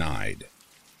mother denied.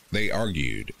 They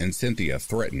argued, and Cynthia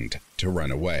threatened to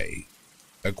run away.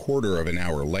 A quarter of an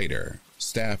hour later,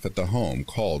 staff at the home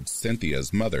called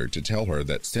Cynthia's mother to tell her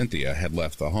that Cynthia had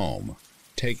left the home,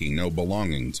 taking no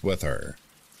belongings with her.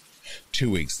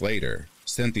 2 weeks later,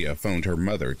 Cynthia phoned her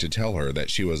mother to tell her that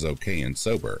she was okay and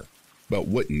sober, but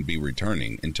wouldn't be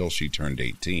returning until she turned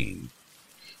 18.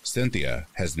 Cynthia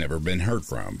has never been heard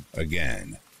from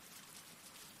again.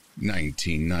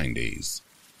 1990s.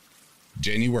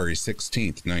 January 16,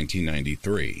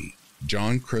 1993.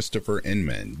 John Christopher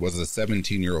Inman was a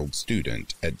 17-year-old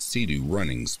student at Sea-Doo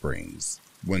Running Springs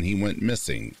when he went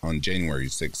missing on January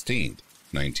 16,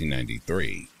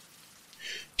 1993.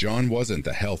 John wasn't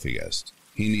the healthiest.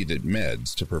 He needed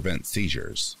meds to prevent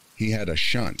seizures. He had a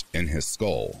shunt in his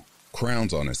skull,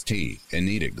 crowns on his teeth, and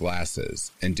needed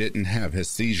glasses, and didn't have his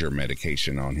seizure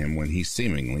medication on him when he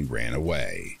seemingly ran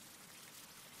away.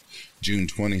 June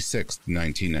 26,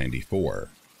 1994.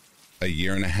 A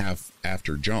year and a half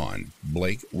after John,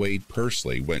 Blake Wade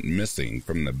Pursley went missing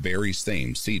from the very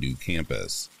same Sea-Doo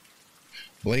campus.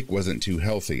 Blake wasn't too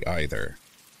healthy either.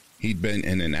 He'd been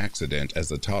in an accident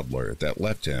as a toddler that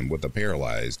left him with a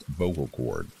paralyzed vocal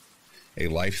cord, a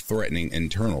life-threatening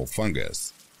internal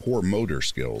fungus, poor motor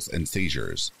skills, and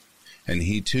seizures, and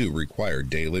he too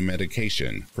required daily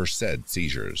medication for said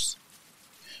seizures.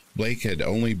 Blake had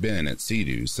only been at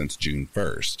Sea-Doo since June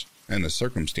 1st, and the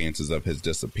circumstances of his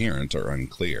disappearance are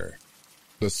unclear.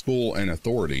 The school and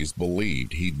authorities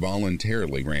believed he'd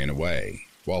voluntarily ran away,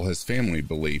 while his family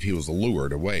believed he was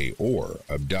lured away or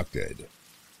abducted.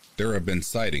 There have been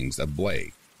sightings of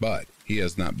Blake, but he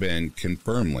has not been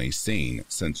confirmedly seen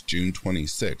since June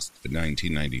 26,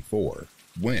 1994,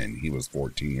 when he was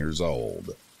 14 years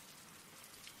old.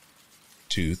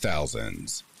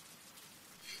 2000s.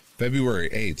 February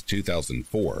 8,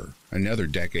 2004, another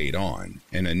decade on,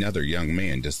 and another young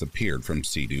man disappeared from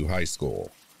Sea-Doo High School.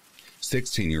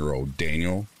 16-year-old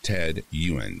Daniel Ted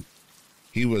Ewan.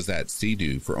 He was at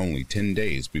Sea-Doo for only 10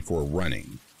 days before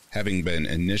running, having been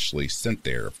initially sent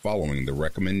there following the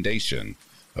recommendation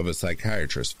of a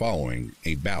psychiatrist following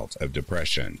a bout of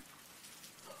depression.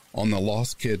 On the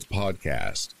Lost Kids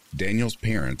podcast, Daniel's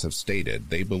parents have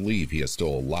stated they believe he is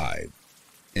still alive.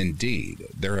 Indeed,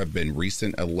 there have been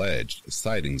recent alleged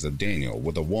sightings of Daniel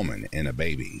with a woman and a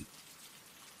baby.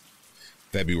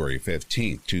 February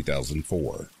 15,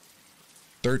 2004.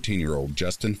 13-year-old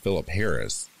Justin Philip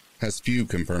Harris has few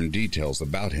confirmed details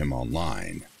about him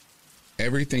online.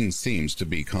 Everything seems to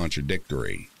be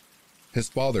contradictory. His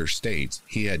father states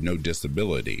he had no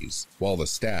disabilities, while the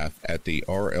staff at the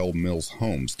R.L. Mills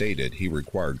home stated he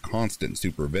required constant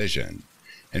supervision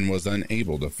and was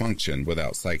unable to function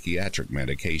without psychiatric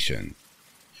medication.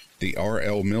 The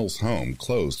R.L. Mills home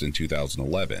closed in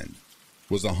 2011,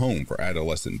 was a home for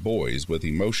adolescent boys with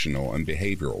emotional and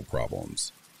behavioral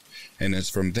problems, and it's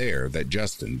from there that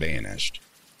Justin vanished.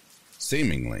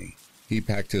 Seemingly, he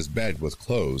packed his bed with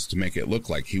clothes to make it look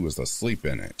like he was asleep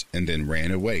in it and then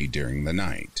ran away during the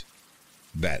night.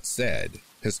 That said,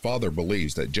 his father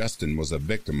believes that Justin was a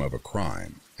victim of a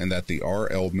crime and that the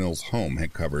R.L. Mills home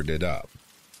had covered it up.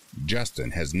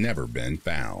 Justin has never been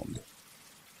found.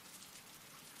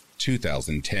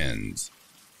 2010s.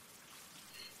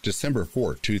 December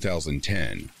 4,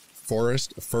 2010,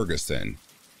 Forrest Ferguson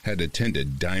had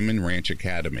attended Diamond Ranch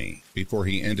Academy before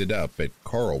he ended up at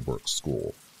Carlbrook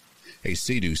School, a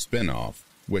Sea-Doo spinoff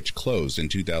which closed in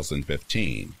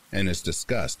 2015 and is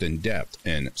discussed in depth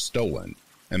in Stolen,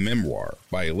 a memoir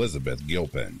by Elizabeth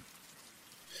Gilpin.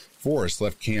 Forrest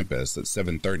left campus at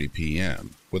 7:30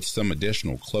 p.m. with some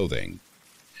additional clothing,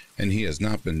 and he has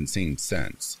not been seen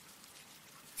since.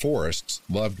 Forrest's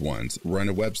loved ones run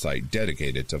a website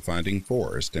dedicated to finding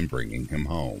Forrest and bringing him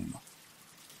home.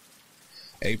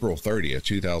 April 30th,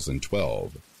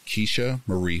 2012, Keisha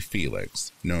Marie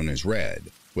Felix, known as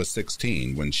Red, was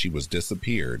 16 when she was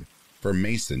disappeared from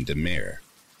Maison de Mer,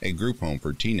 a group home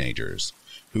for teenagers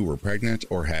who were pregnant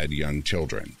or had young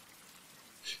children.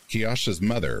 Keisha's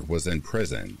mother was in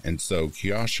prison, and so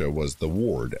Keisha was the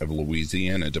ward of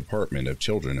Louisiana Department of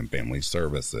Children and Family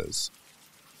Services.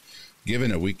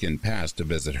 Given a weekend pass to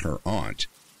visit her aunt,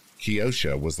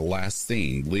 Keisha was last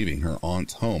seen leaving her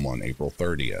aunt's home on April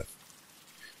 30th.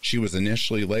 She was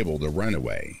initially labeled a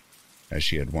runaway, as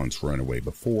she had once run away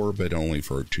before, but only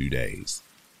for 2 days.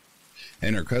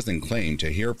 And her cousin claimed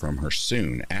to hear from her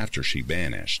soon after she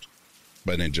vanished.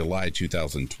 But in July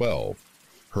 2012,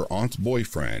 her aunt's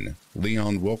boyfriend,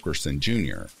 Leon Wilkerson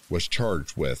Jr., was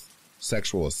charged with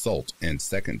sexual assault and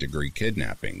second-degree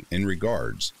kidnapping in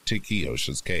regards to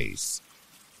Keisha's case.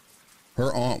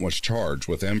 Her aunt was charged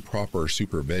with improper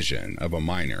supervision of a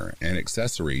minor and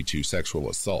accessory to sexual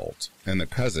assault, and the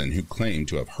cousin who claimed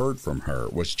to have heard from her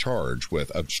was charged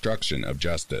with obstruction of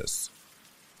justice.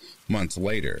 Months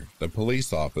later, the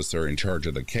police officer in charge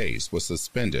of the case was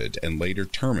suspended and later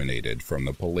terminated from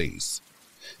the police,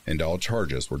 and all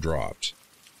charges were dropped.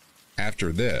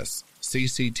 After this,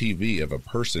 CCTV of a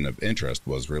person of interest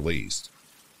was released.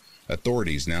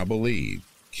 Authorities now believe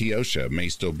Keisha may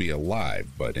still be alive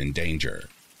but in danger.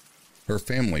 Her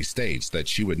family states that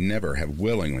she would never have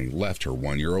willingly left her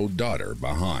 1-year-old daughter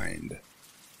behind.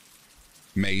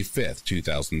 May 5th,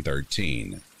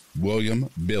 2013. William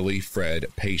Billy Fred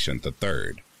Patient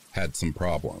III had some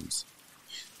problems.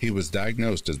 He was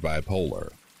diagnosed as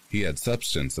bipolar. He had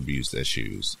substance abuse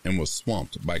issues and was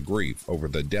swamped by grief over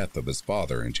the death of his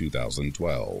father in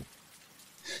 2012.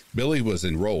 Billy was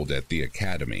enrolled at the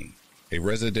Academy, a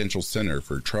residential center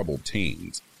for troubled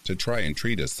teens, to try and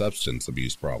treat his substance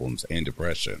abuse problems and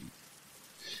depression.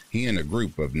 He and a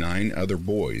group of 9 other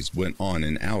boys went on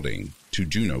an outing to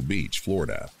Juno Beach,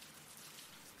 Florida.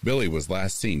 Billy was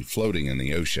last seen floating in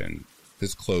the ocean,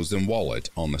 his clothes and wallet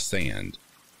on the sand.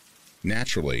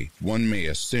 Naturally, one may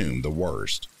assume the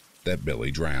worst, that Billy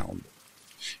drowned,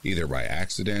 either by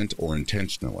accident or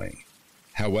intentionally.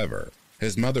 However,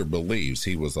 his mother believes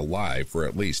he was alive for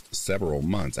at least several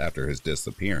months after his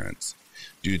disappearance,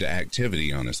 due to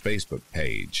activity on his Facebook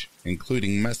page,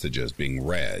 including messages being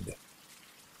read.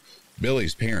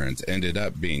 Billy's parents ended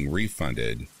up being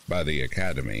refunded by the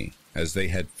Academy, as they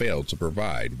had failed to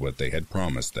provide what they had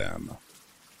promised them.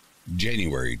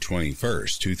 January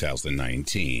 21st,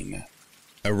 2019.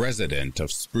 A resident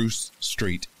of Spruce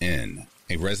Street Inn,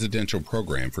 a residential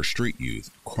program for street youth,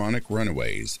 chronic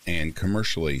runaways, and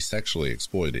commercially sexually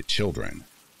exploited children.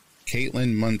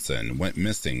 Caitlin Munson went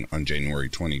missing on January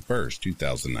 21st,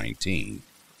 2019.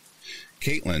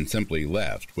 Caitlin simply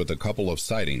left, with a couple of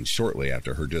sightings shortly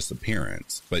after her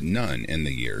disappearance, but none in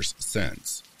the years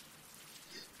since.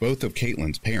 Both of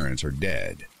Caitlin's parents are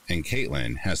dead, and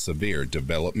Caitlin has severe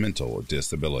developmental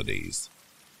disabilities.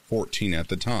 14 at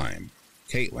the time,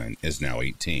 Caitlin is now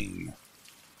 18.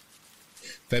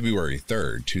 February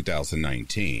 3rd,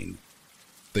 2019.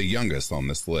 The youngest on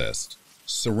this list,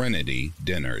 Serenity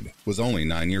Dennard, was only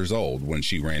 9 years old when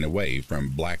she ran away from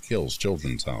Black Hills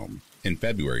Children's Home in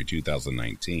February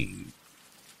 2019.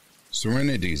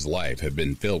 Serenity's life had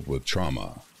been filled with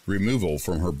trauma, removal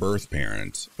from her birth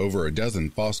parents, over a dozen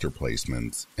foster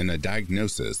placements, and a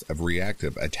diagnosis of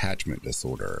reactive attachment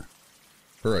disorder.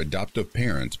 Her adoptive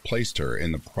parents placed her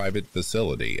in the private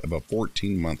facility of a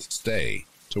 14-month stay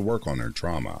to work on her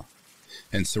trauma,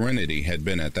 and Serenity had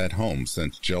been at that home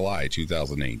since July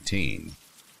 2018.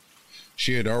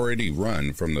 She had already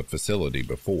run from the facility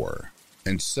before,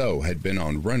 and so had been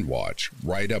on run watch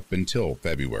right up until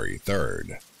February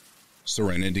 3rd.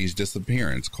 Serenity's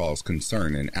disappearance caused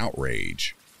concern and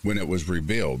outrage. When it was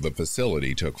revealed the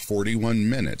facility took 41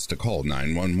 minutes to call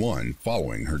 911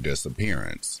 following her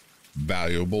disappearance.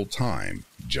 Valuable time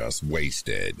just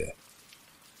wasted.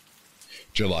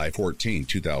 July 14,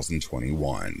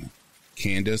 2021.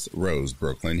 Candace Rose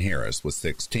Brooklyn Harris was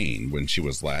 16 when she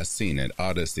was last seen at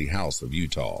Odyssey House of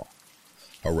Utah,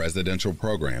 a residential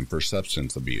program for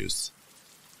substance abuse.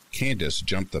 Candace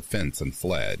jumped the fence and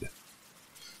fled.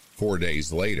 4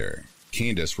 days later,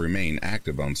 Candace remained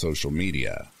active on social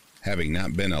media, having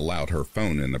not been allowed her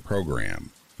phone in the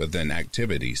program, but then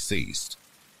activity ceased.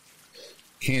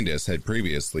 Candace had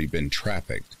previously been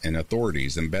trafficked, and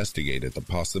authorities investigated the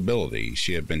possibility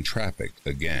she had been trafficked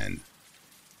again.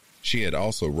 She had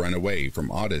also run away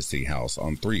from Odyssey House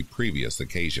on 3 previous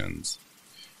occasions,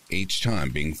 each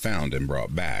time being found and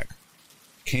brought back.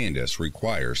 Candace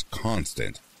requires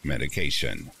constant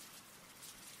medication.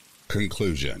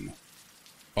 Conclusion.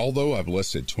 Although I've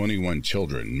listed 21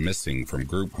 children missing from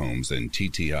group homes and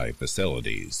TTI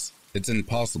facilities, it's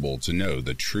impossible to know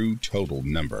the true total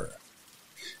number.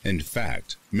 In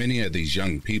fact, many of these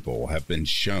young people have been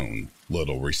shown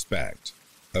little respect,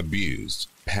 abused,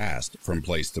 passed from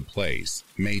place to place,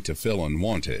 made to feel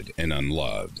unwanted and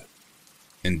unloved.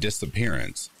 In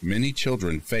disappearance, many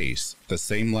children face the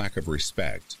same lack of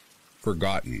respect,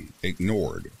 forgotten,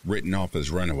 ignored, written off as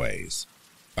runaways.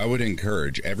 I would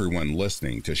encourage everyone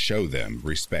listening to show them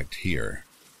respect here.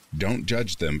 Don't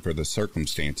judge them for the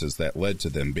circumstances that led to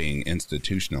them being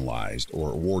institutionalized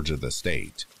or wards of the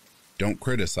state. Don't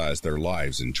criticize their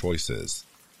lives and choices.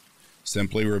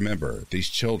 Simply remember these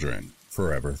children,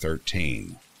 forever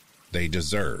 13. They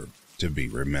deserve to be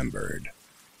remembered.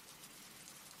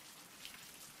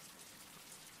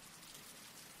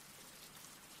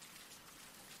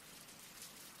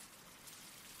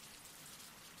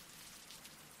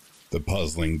 The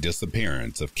puzzling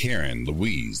disappearance of Karen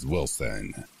Louise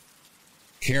Wilson.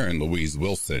 Karen Louise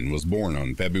Wilson was born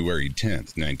on February 10,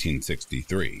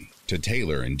 1963, to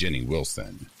Taylor and Jenny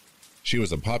Wilson. She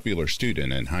was a popular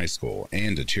student in high school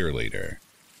and a cheerleader.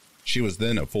 She was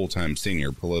then a full-time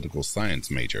senior political science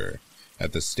major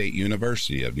at the State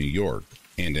University of New York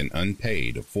and an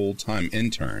unpaid full-time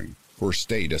intern for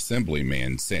State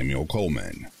Assemblyman Samuel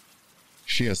Coleman.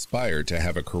 She aspired to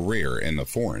have a career in the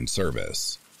Foreign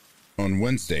Service. On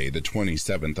Wednesday, the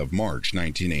 27th of March,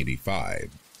 1985,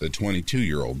 the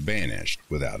 22-year-old vanished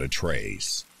without a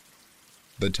trace.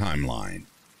 The timeline.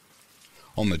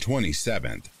 On the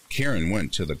 27th, Karen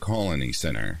went to the Colony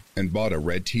Center and bought a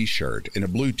red t-shirt and a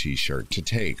blue t-shirt to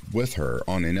take with her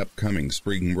on an upcoming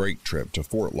spring break trip to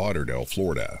Fort Lauderdale,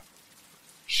 Florida.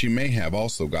 She may have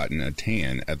also gotten a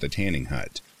tan at the tanning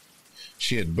hut.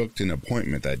 She had booked an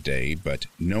appointment that day, but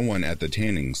no one at the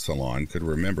tanning salon could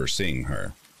remember seeing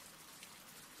her.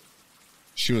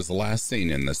 She was last seen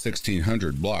in the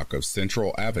 1600 block of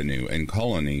Central Avenue in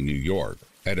Colony, New York,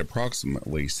 at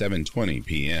approximately 7:20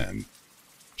 p.m.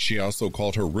 She also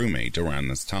called her roommate around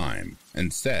this time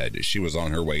and said she was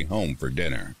on her way home for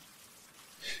dinner.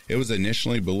 It was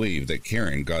initially believed that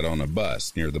Karen got on a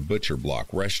bus near the Butcher Block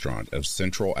restaurant of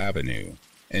Central Avenue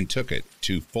and took it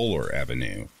to Fuller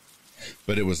Avenue,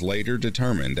 but it was later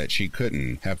determined that she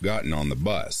couldn't have gotten on the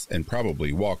bus and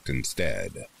probably walked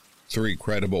instead. 3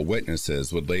 credible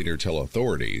witnesses would later tell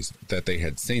authorities that they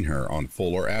had seen her on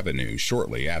Fuller Avenue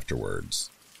shortly afterwards.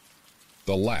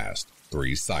 The last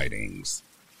 3 sightings.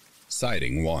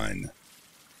 Sighting 1.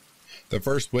 The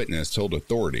first witness told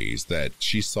authorities that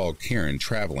she saw Karen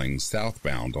traveling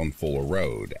southbound on Fuller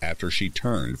Road after she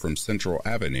turned from Central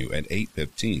Avenue at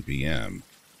 8:15 p.m.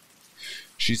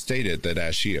 She stated that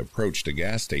as she approached a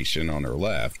gas station on her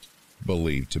left,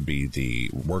 believed to be the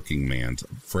Working Man's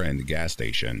Friend gas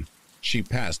station, she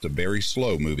passed a very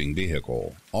slow-moving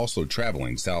vehicle, also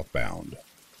traveling southbound.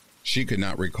 She could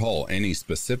not recall any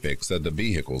specifics of the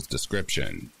vehicle's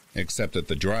description, except that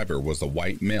the driver was a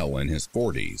white male in his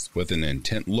 40s with an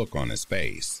intent look on his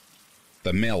face.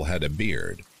 The male had a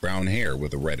beard, brown hair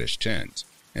with a reddish tint,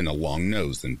 and a long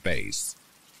nose and face.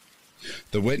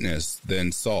 The witness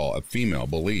then saw a female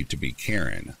believed to be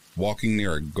Karen walking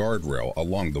near a guardrail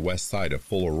along the west side of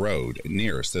Fuller Road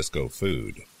near Cisco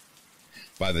Food.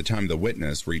 By the time the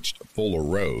witness reached Fuller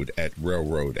Road at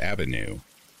Railroad Avenue,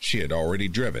 she had already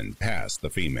driven past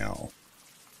the female.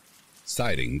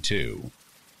 Sighting 2.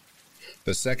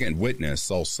 The second witness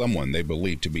saw someone they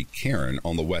believed to be Karen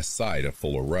on the west side of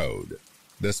Fuller Road.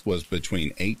 This was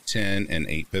between 8:10 and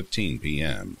 8:15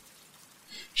 p.m.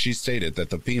 She stated that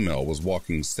the female was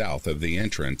walking south of the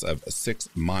entrance of 6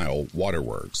 Mile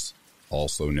Waterworks,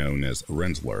 also known as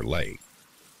Rensselaer Lake,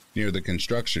 near the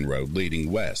construction road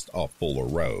leading west off Fuller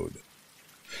Road.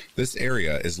 This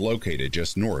area is located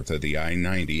just north of the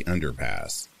I-90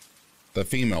 underpass. The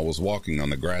female was walking on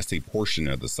the grassy portion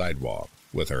of the sidewalk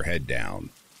with her head down.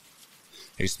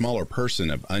 A smaller person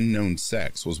of unknown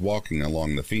sex was walking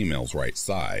along the female's right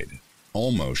side,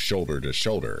 almost shoulder to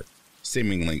shoulder,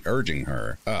 seemingly urging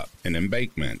her up an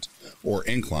embankment or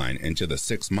incline into the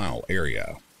 6 Mile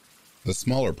area. The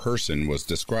smaller person was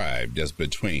described as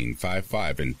between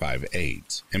 5'5" and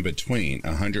 5'8", and between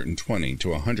 120 to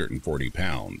 140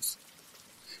 pounds.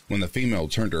 When the female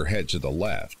turned her head to the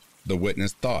left, the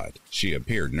witness thought she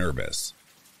appeared nervous.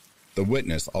 The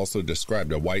witness also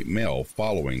described a white male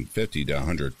following 50 to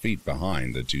 100 feet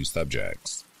behind the 2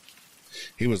 subjects.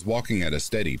 He was walking at a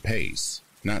steady pace,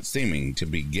 not seeming to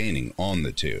be gaining on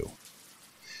the two.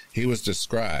 He was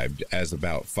described as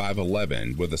about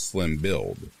 5'11" with a slim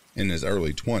build, in his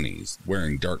early 20s,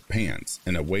 wearing dark pants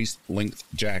and a waist-length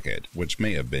jacket which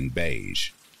may have been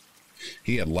beige.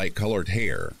 He had light-colored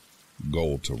hair,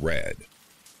 gold to red,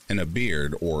 and a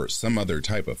beard or some other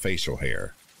type of facial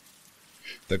hair.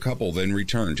 The couple then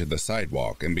returned to the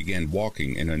sidewalk and began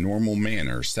walking in a normal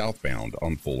manner southbound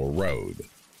on Fuller Road.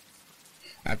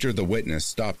 After the witness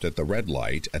stopped at the red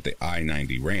light at the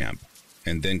I-90 ramp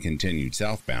and then continued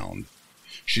southbound,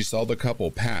 she saw the couple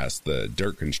pass the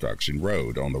dirt construction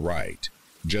road on the right,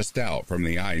 just out from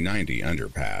the I-90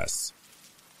 underpass.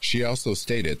 She also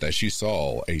stated that she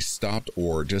saw a stopped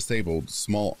or disabled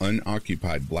small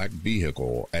unoccupied black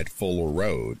vehicle at Fuller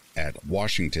Road at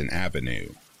Washington Avenue.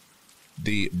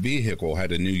 The vehicle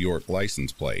had a New York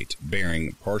license plate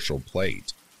bearing partial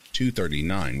plate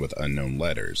 239 with unknown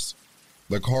letters.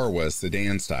 The car was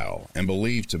sedan style and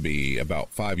believed to be about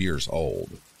 5 years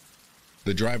old.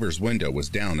 The driver's window was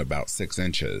down about 6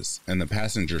 inches, and the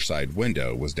passenger side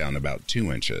window was down about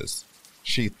 2 inches.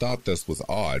 She thought this was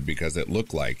odd because it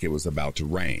looked like it was about to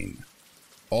rain.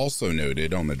 Also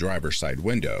noted on the driver's side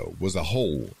window was a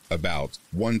hole about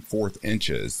 1/4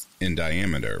 inches in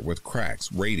diameter with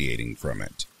cracks radiating from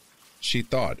it. She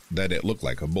thought that it looked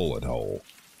like a bullet hole.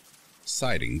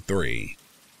 Sighting 3.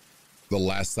 The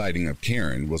last sighting of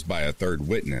Karen was by a third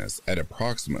witness at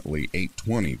approximately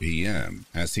 8:20 p.m.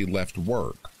 as he left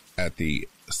work at the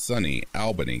sunny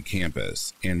Albany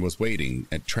campus and was waiting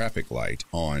at traffic light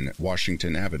on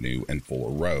Washington Avenue and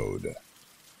Fuller Road.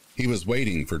 He was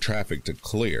waiting for traffic to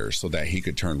clear so that he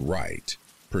could turn right,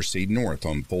 proceed north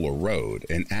on Fuller Road,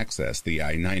 and access the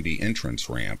I-90 entrance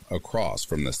ramp across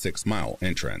from the 6 Mile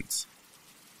entrance.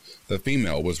 The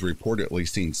female was reportedly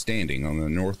seen standing on the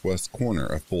northwest corner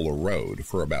of Fuller Road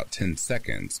for about 10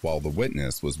 seconds while the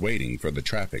witness was waiting for the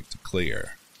traffic to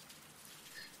clear.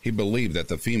 He believed that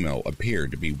the female appeared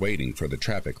to be waiting for the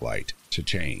traffic light to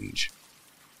change.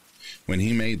 When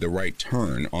he made the right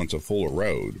turn onto Fuller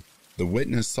Road, the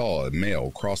witness saw a male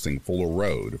crossing Fuller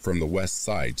Road from the west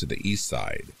side to the east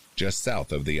side, just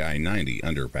south of the I-90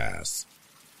 underpass.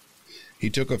 He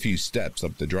took a few steps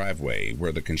up the driveway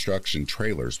where the construction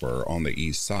trailers were on the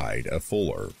east side of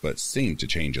Fuller, but seemed to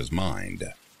change his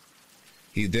mind.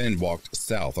 He then walked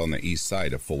south on the east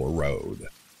side of Fuller Road.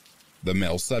 The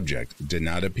male subject did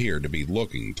not appear to be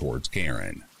looking towards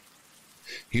Karen.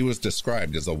 He was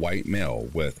described as a white male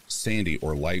with sandy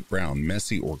or light brown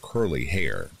messy or curly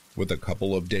hair, with a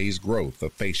couple of days' growth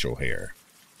of facial hair.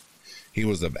 He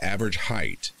was of average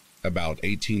height, about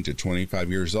 18 to 25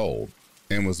 years old,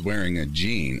 and was wearing a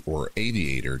jean or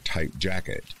aviator type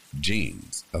jacket,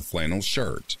 jeans, a flannel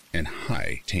shirt, and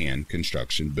high tan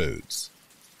construction boots.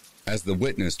 As the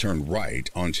witness turned right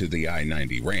onto the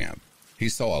I-90 ramp, he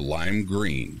saw a lime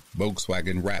green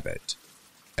Volkswagen Rabbit,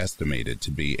 estimated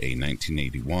to be a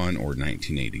 1981 or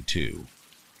 1982,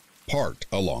 parked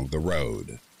along the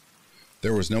road.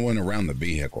 There was no one around the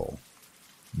vehicle.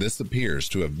 This appears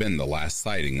to have been the last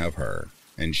sighting of her,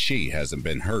 and she hasn't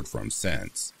been heard from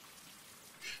since.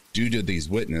 Due to these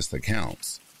witness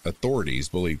accounts, authorities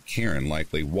believe Karen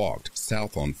likely walked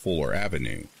south on Fuller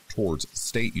Avenue towards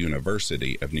State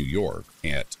University of New York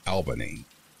at Albany.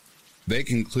 They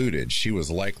concluded she was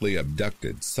likely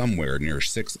abducted somewhere near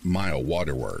 6 Mile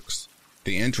Waterworks,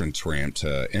 the entrance ramp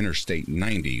to Interstate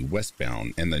 90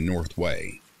 westbound and the North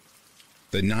Way.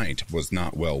 The night was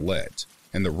not well lit,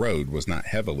 and the road was not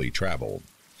heavily traveled,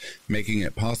 making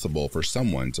it possible for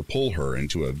someone to pull her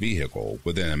into a vehicle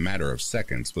within a matter of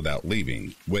seconds without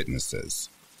leaving witnesses.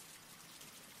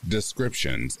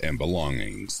 Descriptions and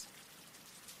belongings.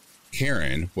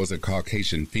 Karen was a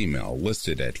Caucasian female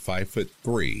listed at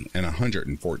 5'3" and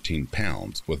 114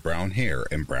 pounds with brown hair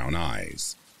and brown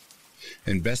eyes.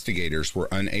 Investigators were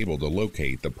unable to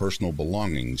locate the personal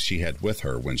belongings she had with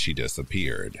her when she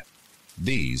disappeared.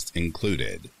 These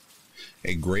included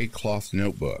a gray cloth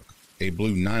notebook, a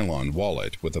blue nylon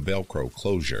wallet with a Velcro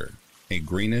closure, a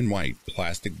green and white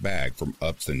plastic bag from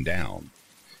Ups and Down,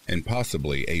 and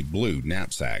possibly a blue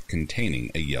knapsack containing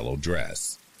a yellow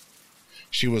dress.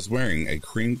 She was wearing a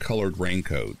cream-colored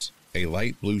raincoat, a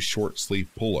light blue short-sleeve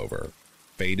pullover,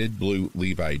 faded blue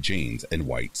Levi jeans, and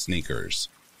white sneakers.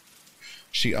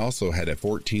 She also had a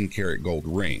 14-karat gold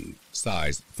ring,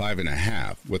 size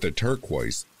 5.5, with a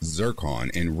turquoise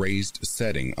zircon and raised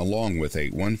setting along with a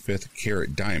 1/5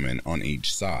 carat diamond on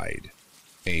each side,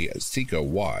 a Seiko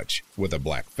watch with a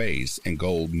black face and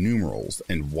gold numerals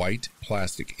and white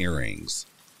plastic earrings.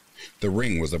 The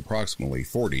ring was approximately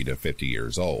 40 to 50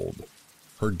 years old.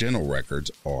 Her dental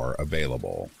records are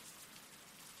available.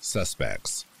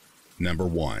 Suspects. Number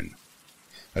 1.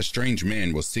 A strange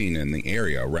man was seen in the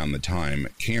area around the time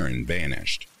Karen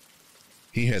vanished.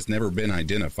 He has never been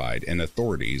identified, and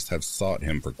authorities have sought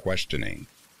him for questioning,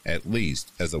 at least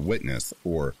as a witness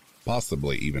or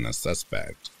possibly even a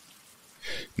suspect.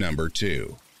 Number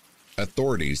 2.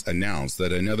 Authorities announced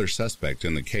that another suspect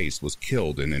in the case was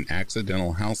killed in an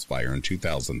accidental house fire in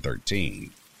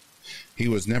 2013. He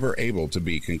was never able to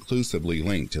be conclusively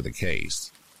linked to the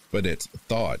case, but it's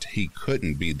thought he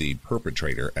couldn't be the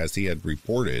perpetrator as he had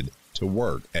reported to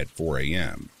work at 4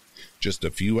 a.m., just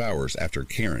a few hours after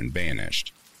Karen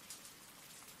vanished.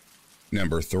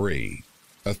 Number 3.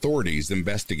 Authorities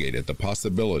investigated the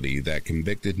possibility that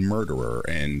convicted murderer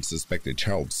and suspected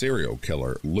child serial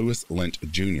killer Louis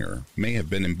Lent Jr. may have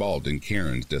been involved in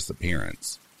Karen's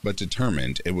disappearance, but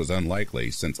determined it was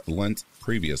unlikely since Lent's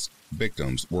previous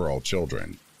victims were all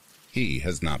children. He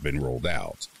has not been ruled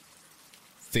out.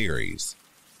 Theories.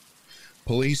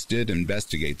 Police did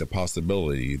investigate the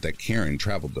possibility that Karen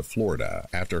traveled to Florida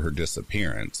after her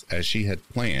disappearance, as she had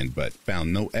planned, but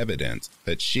found no evidence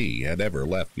that she had ever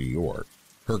left New York.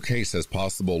 Her case has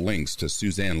possible links to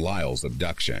Suzanne Lyle's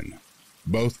abduction.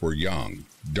 Both were young,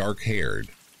 dark-haired,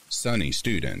 sunny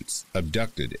students,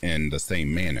 abducted in the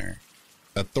same manner.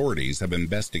 Authorities have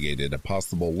investigated a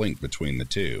possible link between the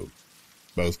two.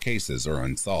 Both cases are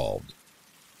unsolved.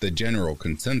 The general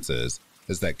consensus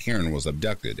is that Karen was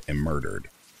abducted and murdered.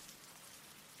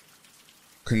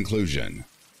 Conclusion.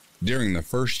 During the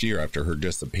first year after her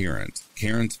disappearance,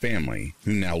 Karen's family,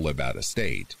 who now live out of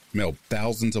state, mailed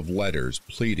thousands of letters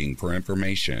pleading for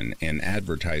information and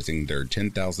advertising their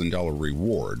 $10,000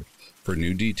 reward for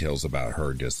new details about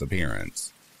her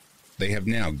disappearance. They have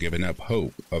now given up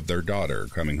hope of their daughter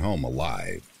coming home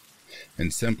alive,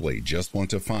 and simply just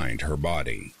want to find her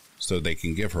body, so they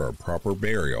can give her a proper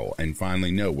burial and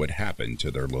finally know what happened to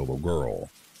their little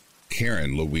girl.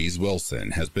 Karen Louise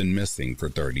Wilson has been missing for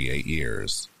 38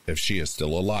 years. If she is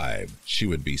still alive, she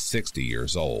would be 60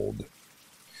 years old.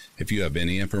 If you have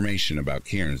any information about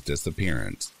Karen's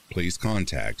disappearance, please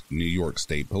contact New York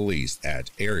State Police at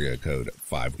area code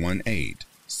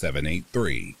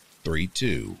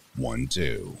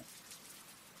 518-783-3212.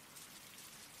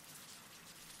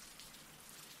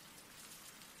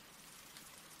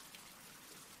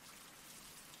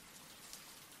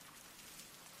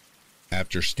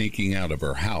 After sneaking out of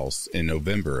her house in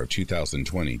November of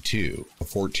 2022, a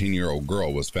 14-year-old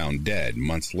girl was found dead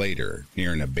months later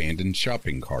near an abandoned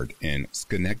shopping cart in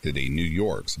Schenectady, New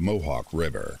York's Mohawk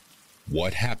River.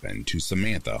 What happened to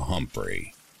Samantha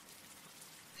Humphrey?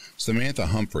 Samantha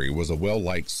Humphrey was a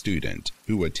well-liked student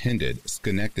who attended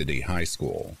Schenectady High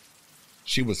School.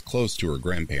 She was close to her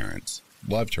grandparents,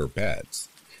 loved her pets,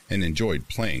 and enjoyed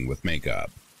playing with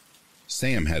makeup.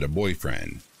 Sam had a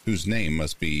boyfriend, whose name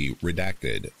must be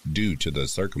redacted due to the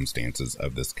circumstances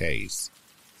of this case.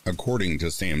 According to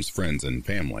Sam's friends and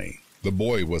family, the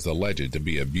boy was alleged to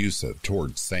be abusive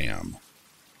towards Sam.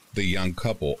 The young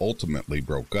couple ultimately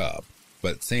broke up,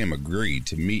 but Sam agreed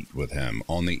to meet with him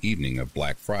on the evening of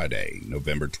Black Friday,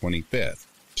 November 25th,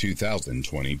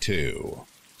 2022.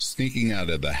 Sneaking out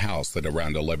of the house at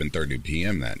around 11:30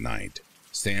 p.m. that night,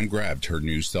 Sam grabbed her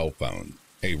new cell phone,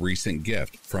 a recent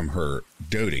gift from her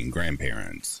doting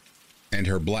grandparents, and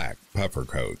her black puffer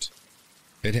coat.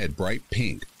 It had bright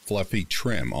pink, fluffy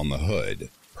trim on the hood,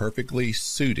 perfectly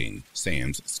suiting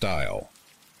Sam's style.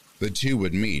 The two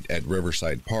would meet at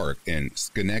Riverside Park in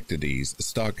Schenectady's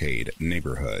Stockade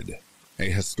neighborhood,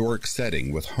 a historic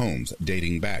setting with homes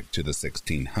dating back to the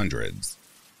 1600s.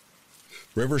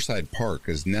 Riverside Park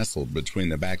is nestled between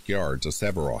the backyards of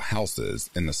several houses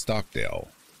in the Stockdale,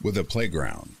 with a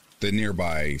playground, the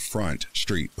nearby front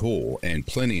street pool, and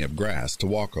plenty of grass to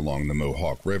walk along the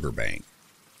Mohawk riverbank.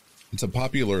 It's a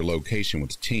popular location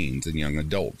with teens and young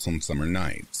adults on summer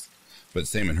nights, but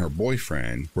Sam and her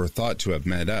boyfriend were thought to have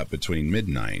met up between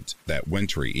midnight that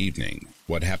wintry evening.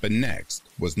 What happened next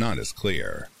was not as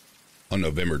clear. On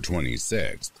November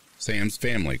 26th, Sam's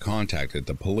family contacted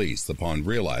the police upon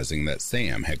realizing that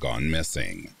Sam had gone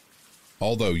missing.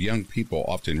 Although young people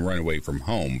often run away from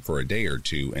home for a day or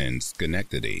two in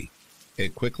Schenectady,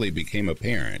 it quickly became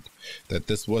apparent that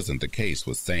this wasn't the case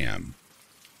with Sam.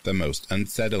 The most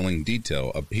unsettling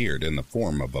detail appeared in the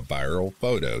form of a viral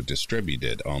photo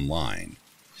distributed online.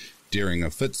 During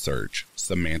a foot search,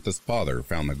 Samantha's father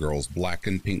found the girl's black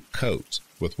and pink coat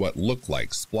with what looked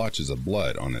like splotches of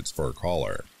blood on its fur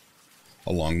collar,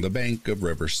 along the bank of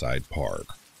Riverside Park.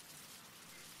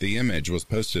 The image was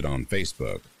posted on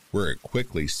Facebook, where it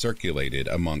quickly circulated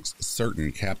amongst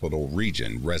certain Capital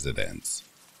Region residents.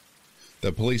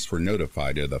 The police were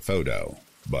notified of the photo,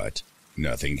 but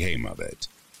nothing came of it.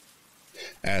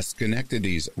 As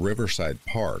Schenectady's Riverside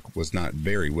Park was not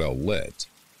very well lit,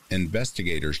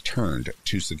 investigators turned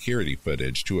to security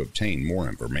footage to obtain more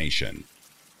information.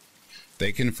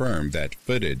 They confirmed that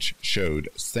footage showed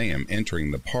Sam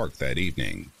entering the park that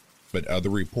evening, but other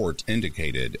reports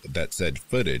indicated that said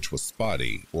footage was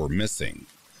spotty or missing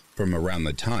from around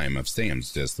the time of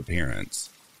Sam's disappearance.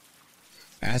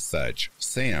 As such,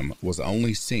 Sam was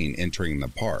only seen entering the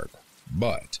park,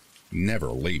 but never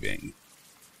leaving.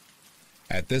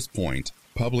 At this point,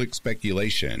 public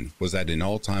speculation was at an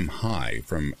all-time high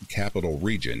from Capital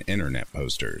Region internet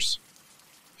posters.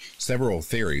 Several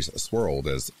theories swirled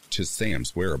as to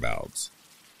Sam's whereabouts.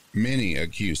 Many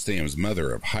accused Sam's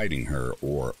mother of hiding her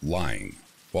or lying,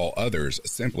 while others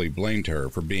simply blamed her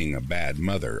for being a bad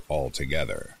mother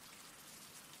altogether.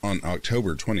 On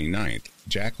October 29th,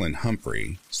 Jacqueline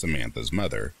Humphrey, Samantha's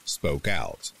mother, spoke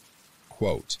out.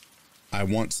 Quote, "I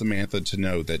want Samantha to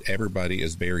know that everybody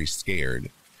is very scared,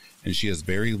 and she is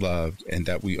very loved, and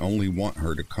that we only want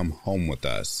her to come home with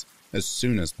us as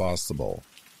soon as possible.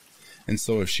 And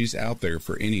so if she's out there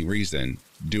for any reason,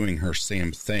 doing her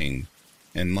Sam thing,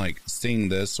 and like seeing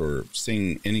this or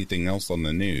seeing anything else on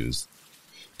the news,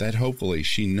 that hopefully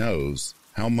she knows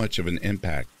how much of an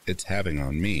impact it's having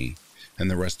on me and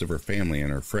the rest of her family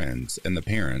and her friends and the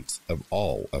parents of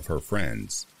all of her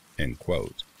friends," end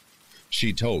quote.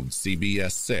 She told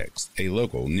CBS 6, a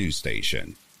local news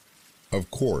station. Of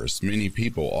course, many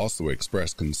people also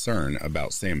expressed concern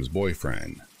about Sam's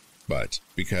boyfriend, but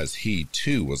because he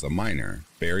too was a minor,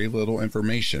 very little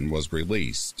information was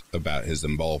released about his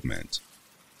involvement.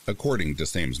 According to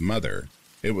Sam's mother,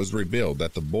 it was revealed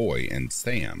that the boy and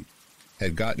Sam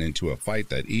had gotten into a fight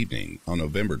that evening on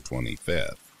November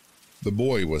 25th. The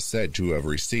boy was said to have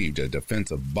received a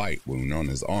defensive bite wound on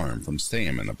his arm from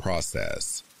Sam in the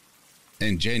process.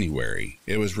 In January,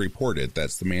 it was reported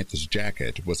that Samantha's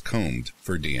jacket was combed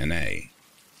for DNA.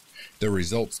 The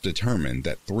results determined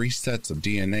that 3 sets of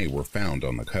DNA were found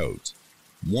on the coat,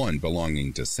 one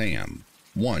belonging to Sam,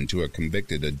 one to a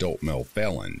convicted adult male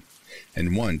felon,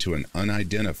 and one to an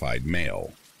unidentified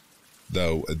male.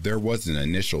 Though there was an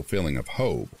initial feeling of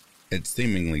hope, it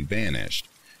seemingly vanished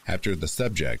after the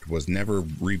subject was never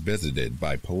revisited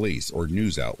by police or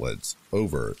news outlets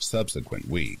over subsequent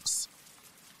weeks.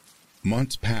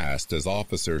 Months passed as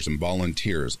officers and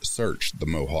volunteers searched the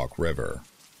Mohawk River.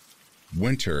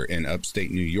 Winter in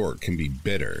upstate New York can be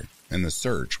bitter, and the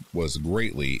search was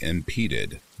greatly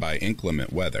impeded by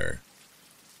inclement weather.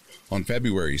 On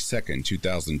February 2,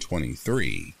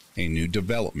 2023, a new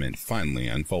development finally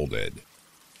unfolded.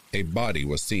 A body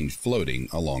was seen floating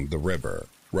along the river,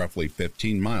 roughly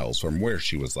 15 miles from where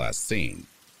she was last seen.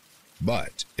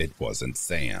 But it wasn't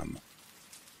Sam.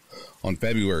 On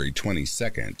February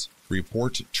 22nd,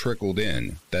 reports trickled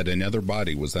in that another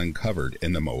body was uncovered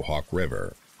in the Mohawk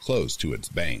River, close to its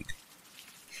bank.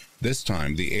 This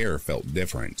time the air felt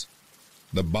different.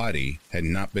 The body had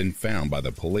not been found by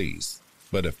the police,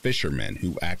 but a fisherman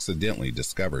who accidentally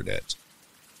discovered it.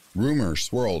 Rumors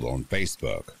swirled on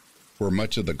Facebook, where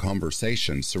much of the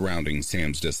conversation surrounding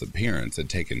Sam's disappearance had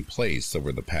taken place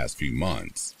over the past few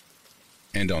months.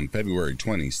 And on February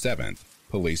 27th,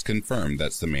 police confirmed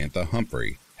that Samantha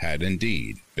Humphrey had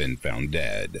indeed been found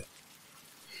dead.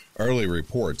 Early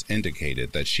reports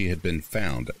indicated that she had been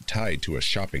found tied to a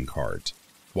shopping cart,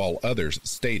 while others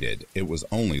stated it was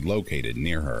only located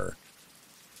near her.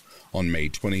 On May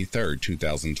 23,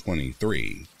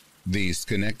 2023, the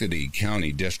Schenectady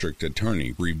County District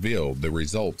Attorney revealed the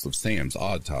results of Sam's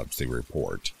autopsy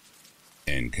report.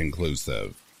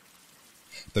 Inconclusive.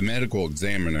 The medical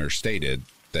examiner stated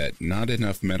that not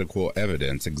enough medical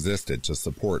evidence existed to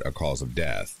support a cause of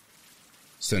death.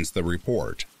 Since the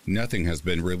report, nothing has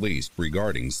been released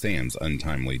regarding Sam's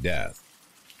untimely death.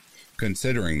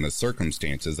 Considering the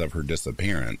circumstances of her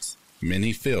disappearance,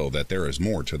 many feel that there is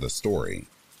more to the story.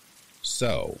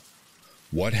 So,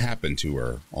 what happened to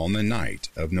her on the night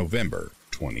of November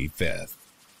 25th?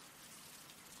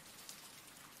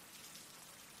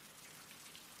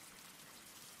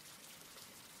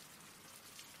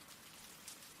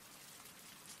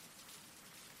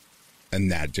 And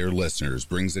that, dear listeners,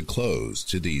 brings a close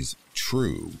to these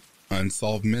true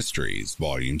Unsolved Mysteries,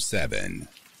 Volume 7.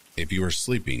 If you are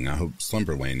sleeping, I hope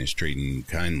Slumberland is treating you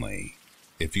kindly.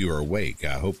 If you are awake,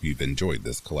 I hope you've enjoyed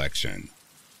this collection.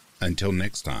 Until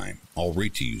next time, I'll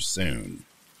read to you soon.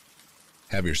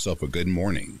 Have yourself a good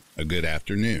morning, a good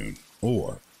afternoon,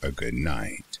 or a good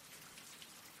night.